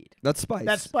synthetic weed. That's spice.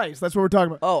 That's spice. That's what we're talking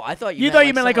about. Oh, I thought You thought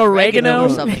you meant like some oregano? or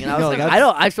something. And I was No, like, that's- I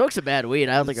don't. I smoked some bad weed.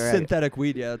 I don't think oregano. synthetic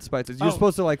weed. Yeah, that's spices. You're Oh.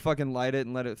 supposed to like fucking light it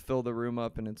and let it fill the room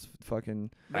up, and it's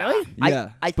fucking Really?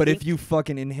 yeah. I but if think- you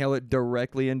fucking inhale it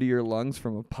directly into your lungs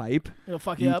from a pipe, It'll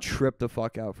fuck you you up. trip the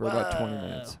fuck out for about 20 Whoa.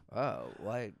 minutes, Oh,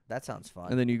 why? That sounds fun.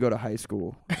 and then you go to high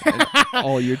school. And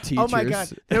all your teachers. Oh my god.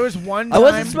 There was one I time.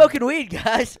 wasn't smoking weed,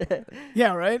 guys.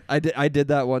 Yeah, right? I did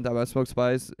that one time. I smoked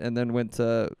spice and then went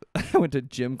to I went to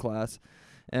gym class,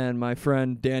 and my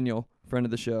friend Daniel, friend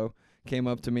of the show, came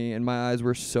up to me, and my eyes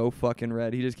were so fucking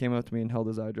red. He just came up to me and held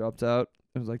his eye drops out.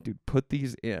 I was like, dude, put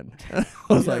these in. I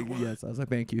was like, yes. I was like,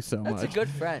 thank you so That's much. a good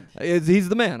friend. He's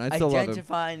the man. I still love him.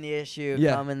 Identifying the issue,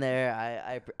 Yeah. coming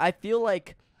there. I feel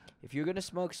like if you're gonna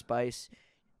smoke spice,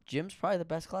 gym's probably the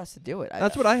best class to do it.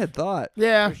 That's what I had thought.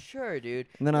 Yeah. For sure, dude.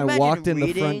 And then I Imagine walked in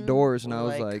the front reading doors, and or, I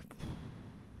was like,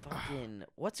 fucking,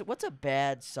 what's a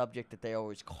bad subject that they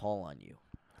always call on you?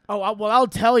 Well, I'll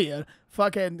tell you.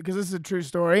 Fucking, because this is a true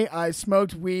story. I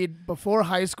smoked weed before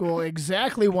high school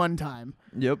exactly one time.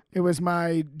 Yep. It was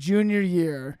my junior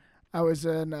year. I was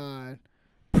in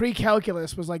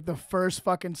pre-calculus was like the first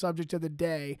fucking subject of the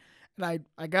day. And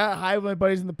I got high with my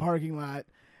buddies in the parking lot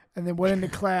and then went into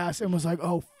class and was like,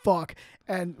 oh, fuck.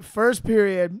 And first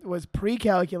period was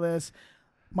pre-calculus.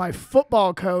 My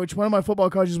football coach, one of my football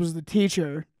coaches was the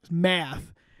teacher,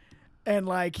 math. And,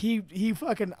 like, he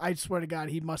fucking, I swear to God,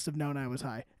 he must have known I was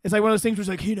high. It's like one of those things where it's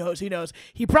like, he knows.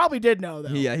 He probably did know,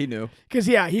 though. Yeah, he knew. Because,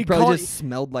 he probably just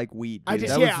smelled like weed, dude.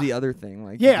 That was the other thing.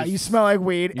 Like, you smell like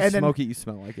weed. You and smoke then, it, you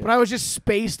smell like it. But I was just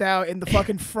spaced out in the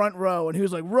fucking front row, and he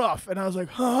was like, rough. And I was like,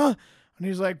 huh? And he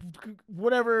was like,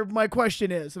 whatever my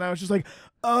question is. And I was just like,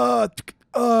 I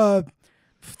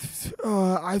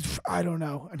don't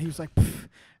know. And he was like, pff.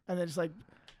 And then just like,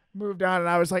 moved on, and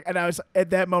I was at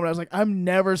that moment I was like, I'm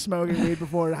never smoking weed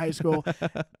before in high school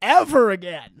ever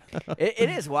again. It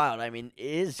is wild. I mean, it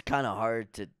is kind of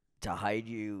hard to hide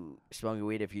you smoking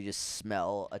weed if you just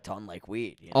smell a ton like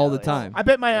weed. You know? All the time. I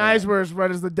bet my eyes were as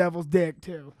red as the devil's dick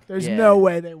too. There's no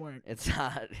way they weren't. It's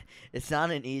not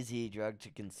an easy drug to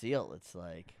conceal. It's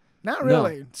like not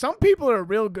really. No. Some people are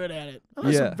real good at it.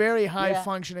 There's some very high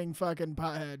functioning fucking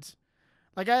potheads.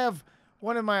 Like I have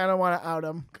one of my, I don't want to out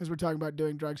him because we're talking about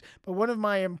doing drugs, but one of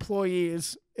my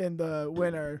employees in the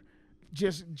winter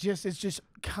is just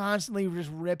constantly just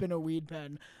ripping a weed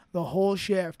pen the whole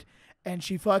shift, and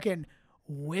she fucking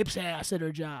whips ass at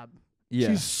her job. Yeah.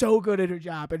 She's so good at her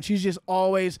job, and she's just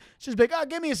like, oh,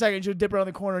 give me a second. She'll dip around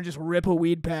the corner and just rip a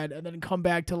weed pen and then come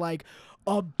back to like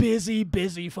a busy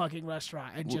fucking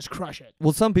restaurant and just crush it.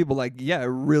 Well, some people it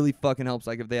really fucking helps.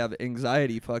 Like if they have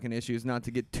anxiety fucking issues, not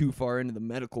to get too far into the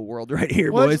medical world right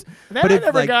here, boys. That but I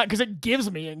never got because it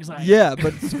gives me anxiety. Yeah,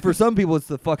 but for some people it's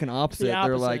the fucking opposite.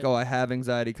 They're like, oh, I have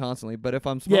anxiety constantly, but if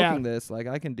I'm smoking this, like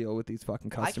I can deal with these fucking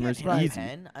customers I can't hit easy. A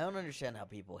pen. I don't understand how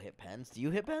people hit pens. Do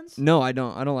you hit pens? No, I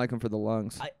don't. I don't like them for the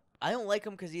lungs. I don't like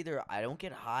them because either I don't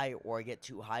get high or I get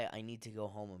too high. I need to go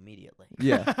home immediately.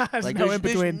 Yeah. Like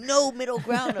there's no middle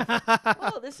ground of,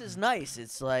 oh, this is nice.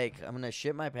 It's like I'm going to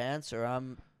shit my pants or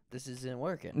this isn't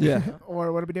working. Yeah. You know?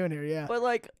 Or what are we doing here? Yeah. But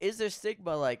like, is there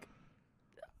stigma? Like,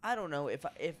 I don't know. If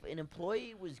an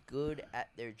employee was good at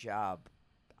their job,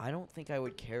 I don't think I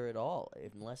would care at all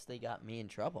unless they got me in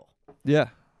trouble. Yeah.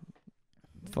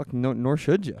 Fuck no, nor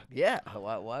should you. Yeah.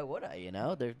 Why would I? You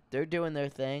know, they're doing their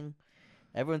thing.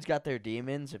 Everyone's got their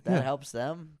demons. If that helps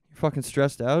them. You're fucking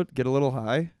stressed out. Get a little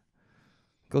high.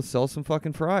 Go sell some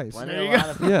fucking fries. Do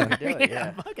it,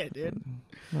 yeah. Fuck it, dude.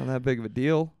 Not that big of a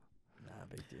deal. Not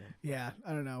a big deal. Yeah,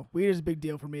 I don't know. Weed is a big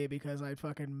deal for me because I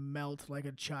fucking melt like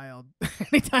a child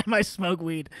anytime I smoke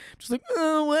weed. Just like,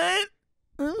 oh, what?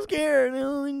 I'm scared.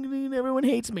 Everyone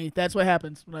hates me. That's what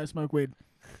happens when I smoke weed.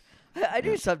 I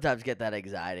do sometimes get that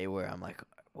anxiety where I'm like,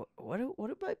 what do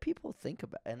people think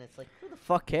about? And it's like, who the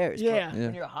fuck cares? Yeah.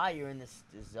 When you're high, you're in this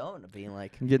zone of being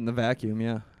like, get in the vacuum,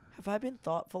 yeah. Have I been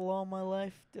thoughtful all my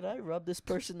life? Did I rub this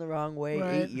person the wrong way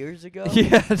 8 years ago?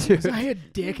 Yeah, dude. I had a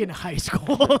dick in high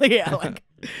school. Yeah, like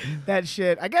that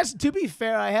shit. I guess to be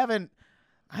fair, I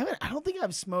don't think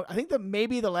I've smoked. I think that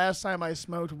maybe the last time I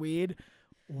smoked weed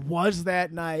was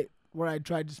that night where I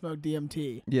tried to smoke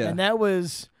DMT. Yeah. And that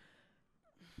was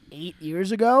 8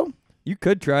 years ago. You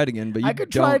could try it again, but I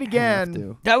could try it again. Have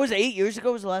to. That was 8 years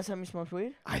ago. Was the last time you smoked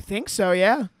weed? I think so.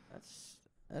 Yeah.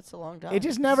 That's a long time. It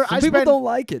just never. Some people don't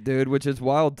like it, dude, which is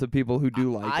wild to people who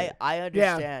do like it. I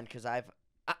understand because I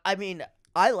mean,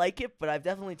 I like it, but I've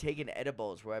definitely taken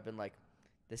edibles where I've been like,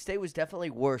 this day was definitely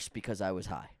worse because I was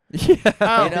high.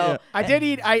 Yeah. You know?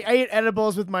 I ate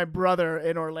edibles with my brother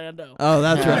in Orlando. Oh,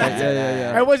 that's right.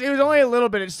 Yeah. It was only a little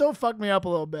bit. It still fucked me up a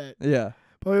little bit. Yeah.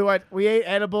 But we ate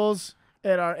edibles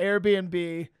at our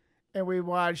Airbnb, and we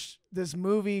watched this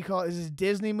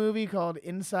Disney movie called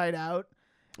Inside Out.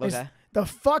 Okay. The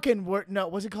fucking word. No,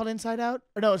 was it called Inside Out?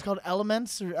 Or no, it's called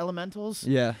Elements or Elementals.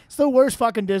 Yeah. It's the worst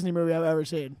fucking Disney movie I've ever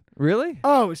seen. Really?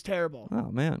 Oh, it was terrible. Oh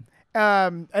man.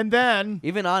 And then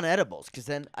even on edibles, because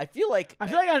then I feel like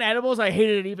on edibles I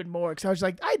hated it even more because I was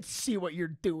like, I'd see what you're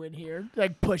doing here,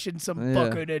 like pushing some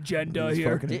fucking agenda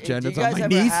here. Do you guys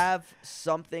ever have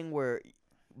something where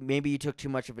maybe you took too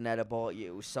much of an edible? It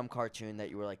was some cartoon that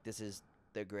you were like, this is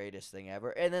the greatest thing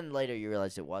ever, and then later you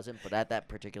realized it wasn't, but at that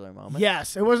particular moment,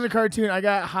 yes, it wasn't a cartoon. I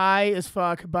got high as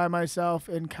fuck by myself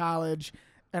in college,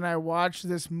 and I watched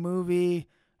this movie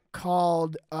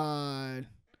called I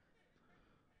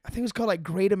think it was called like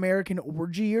Great American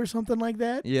Orgy or something like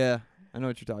that. Yeah. I know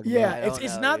what you're talking Yeah, about.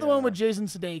 it's not the one with Jason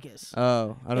Sudeikis.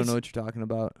 Oh, I don't know what you're talking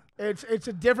about. It's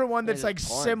a different one that's like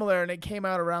porn. similar, and it came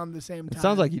out around the same time. It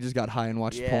sounds like you just got high and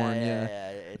watched porn.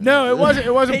 Yeah. No, it wasn't.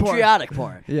 It wasn't porn. Patriotic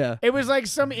porn. Yeah. It was like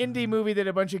some indie movie that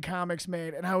a bunch of comics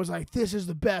made, and I was like, "This is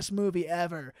the best movie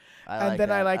ever." I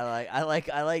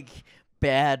like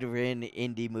bad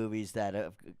indie movies that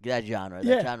genre.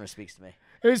 That genre speaks to me.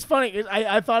 It was funny.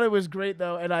 I thought it was great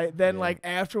though, and I then like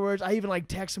afterwards, I even like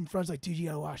text some friends like, "Dude, you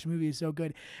gotta watch the movie. It's so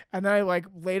good." And then I like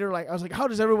later I was like, "How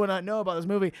does everyone not know about this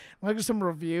movie?" I looked at some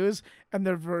reviews, and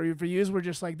the reviews were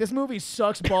just like, "This movie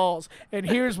sucks balls, and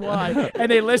here's why."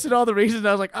 And they listed all the reasons. And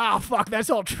I was like, "Oh fuck, that's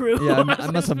all true." Yeah,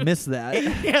 I must have missed that.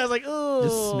 Yeah, I was like, "Oh."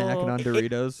 Just snacking on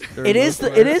Doritos. It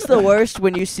is the worst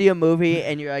when you see a movie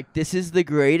and you're like, "This is the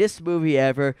greatest movie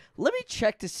ever." Let me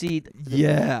check to see.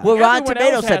 Yeah. Well, Rotten Everyone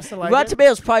Tomatoes else has said. to like Rotten it.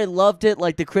 Tomatoes probably loved it,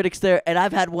 like the critics there. And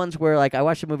I've had ones where like I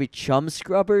watched the movie Chum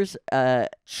Scrubbers.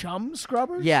 Chum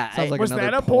Scrubbers? Yeah, Sounds like was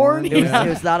another that a porn? it Yeah.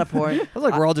 was not a porn. I was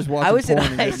like, we're all just watching I was in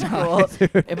porn. high and school.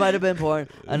 you're It might have been porn.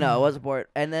 No, it wasn't porn.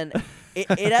 And then it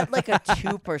had like a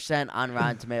 2% on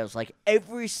Rotten Tomatoes. Like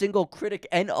every single critic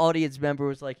and audience member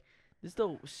was like, "This is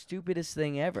the stupidest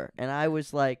thing ever." And I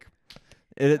was like,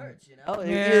 It, hurts, you know?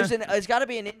 Yeah. It's got to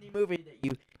be an indie movie that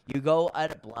you go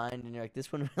at it blind and you're like,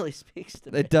 "This one really speaks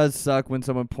to me." it does suck when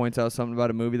someone points out something about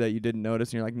a movie that you didn't notice,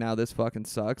 and you're like, "Now this fucking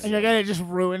sucks." And it just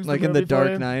ruins Like the in movie The for Dark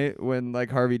you. Knight, when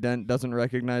like Harvey Dent doesn't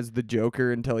recognize the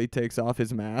Joker until he takes off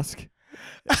his mask.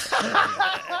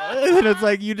 And it's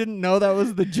like, you didn't know that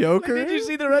was the Joker? Did you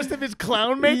see the rest of his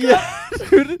clown makeup? Yeah,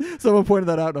 dude. Someone pointed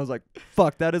that out, and I was like,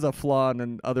 "Fuck, that is a flaw in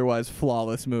an otherwise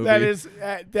flawless movie."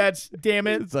 That's damn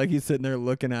it. It's like he's sitting there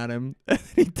looking at him, and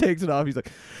he takes it off. He's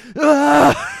like,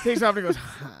 "Ah!" Takes off and goes,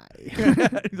 "Hi."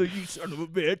 He's like, "You son of a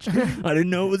bitch! I didn't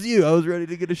know it was you. I was ready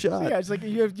to get a shot." Yeah, it's like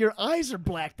your eyes are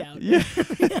blacked out. Yeah.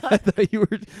 I thought you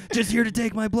were just here to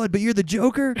take my blood, but you're the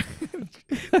Joker.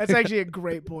 That's actually a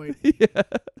great point. Yeah.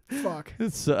 Fuck.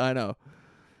 I know.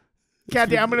 God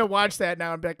damn, I'm gonna watch that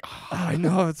now and be like, oh, I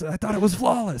know. I thought it was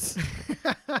flawless.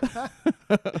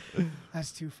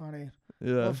 that's too funny.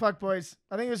 Yeah. Well, fuck, boys.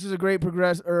 I think this is a great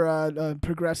progressive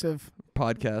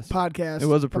Podcast. It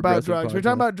was a about progressive drugs. We're podcast.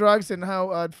 talking about drugs and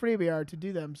how free we are to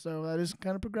do them. So that is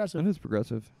kind of progressive. That is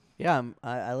progressive. Yeah,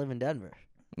 I live in Denver.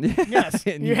 Yes,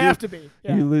 And you have to be.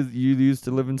 Yeah. You used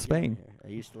to live in Spain, I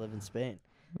used to live in Spain,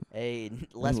 a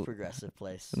less progressive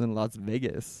place. and then Las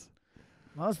Vegas.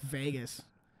 Las Vegas.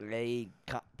 A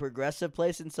progressive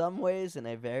place in some ways, and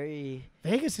a very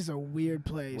Vegas is a weird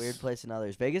place. weird place in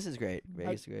others. Vegas is great.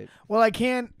 Vegas is great. Well, I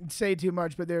can't say too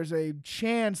much, but there's a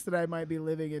chance that I might be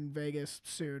living in Vegas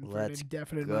soon for an Let's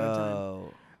indefinite amount of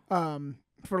Go. time.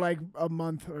 For like a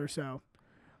month or so.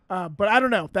 But I don't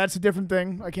know. That's a different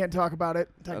thing. I can't talk about it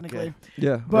technically. Okay.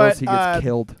 Yeah, or But, else he gets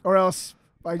killed. Or else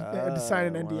I sign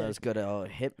an One of NDA. those good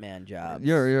hitman jobs.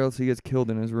 Yeah, or else he gets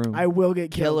killed in his room. I will get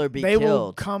killed. Kill or be they will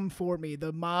killed. come for me.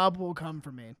 The mob will come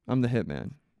for me. I'm the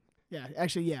hitman. Yeah,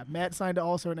 actually, yeah. Matt signed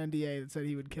also an NDA that said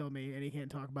he would kill me, and he can't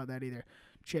talk about that either.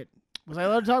 Shit. Was I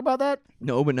allowed to talk about that?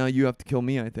 No, but now you have to kill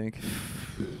me, I think.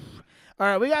 All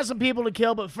right, we got some people to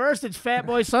kill, but first it's Fat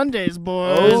Boy Sundays,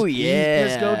 boys. Oh, yeah.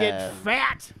 Let's go get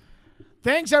fat.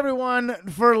 Thanks, everyone,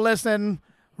 for listening.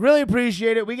 Really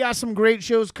appreciate it. We got some great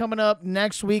shows coming up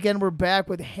next weekend. We're back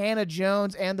with Hannah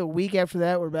Jones, and the week after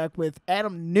that, we're back with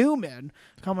Adam Newman,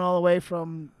 coming all the way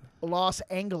from Los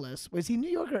Angeles. Was he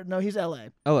New York or no? He's L.A.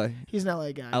 LA. He's an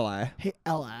L.A. guy. LA.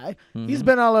 L.A. Mhm. He's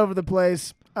been all over the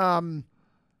place.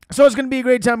 So it's going to be a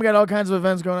great time. We got all kinds of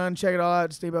events going on. Check it all out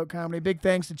at Steamboat Comedy. Big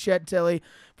thanks to Chet Tilly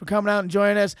for coming out and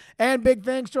joining us. And big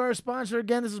thanks to our sponsor.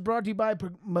 Again, this is brought to you by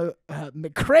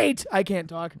McCreight. I can't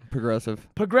talk. Progressive.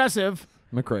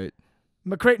 McCreight.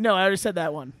 McCreight. No, I already said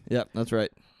that one. Yep, that's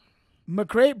right.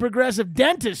 McCreight Progressive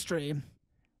Dentistry.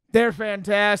 They're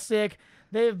fantastic.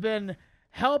 They've been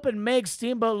helping make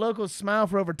Steamboat Locals smile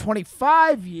for over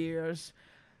 25 years.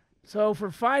 So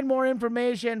find more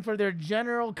information for their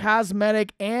general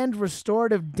cosmetic and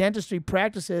restorative dentistry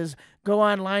practices, go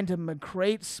online to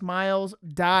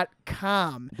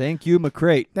McCreightSmiles.com. Thank you,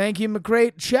 McCreight. Thank you,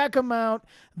 McCreight. Check them out.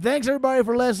 Thanks, everybody,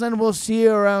 for listening. We'll see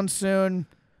you around soon.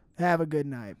 Have a good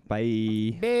night.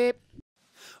 Bye. Beep.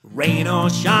 Rain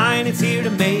or shine, it's here to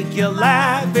make you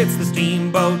laugh. It's the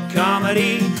Steamboat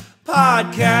Comedy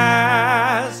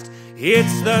Podcast.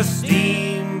 It's the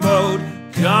Steamboat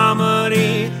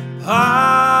Comedy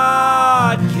Podcast.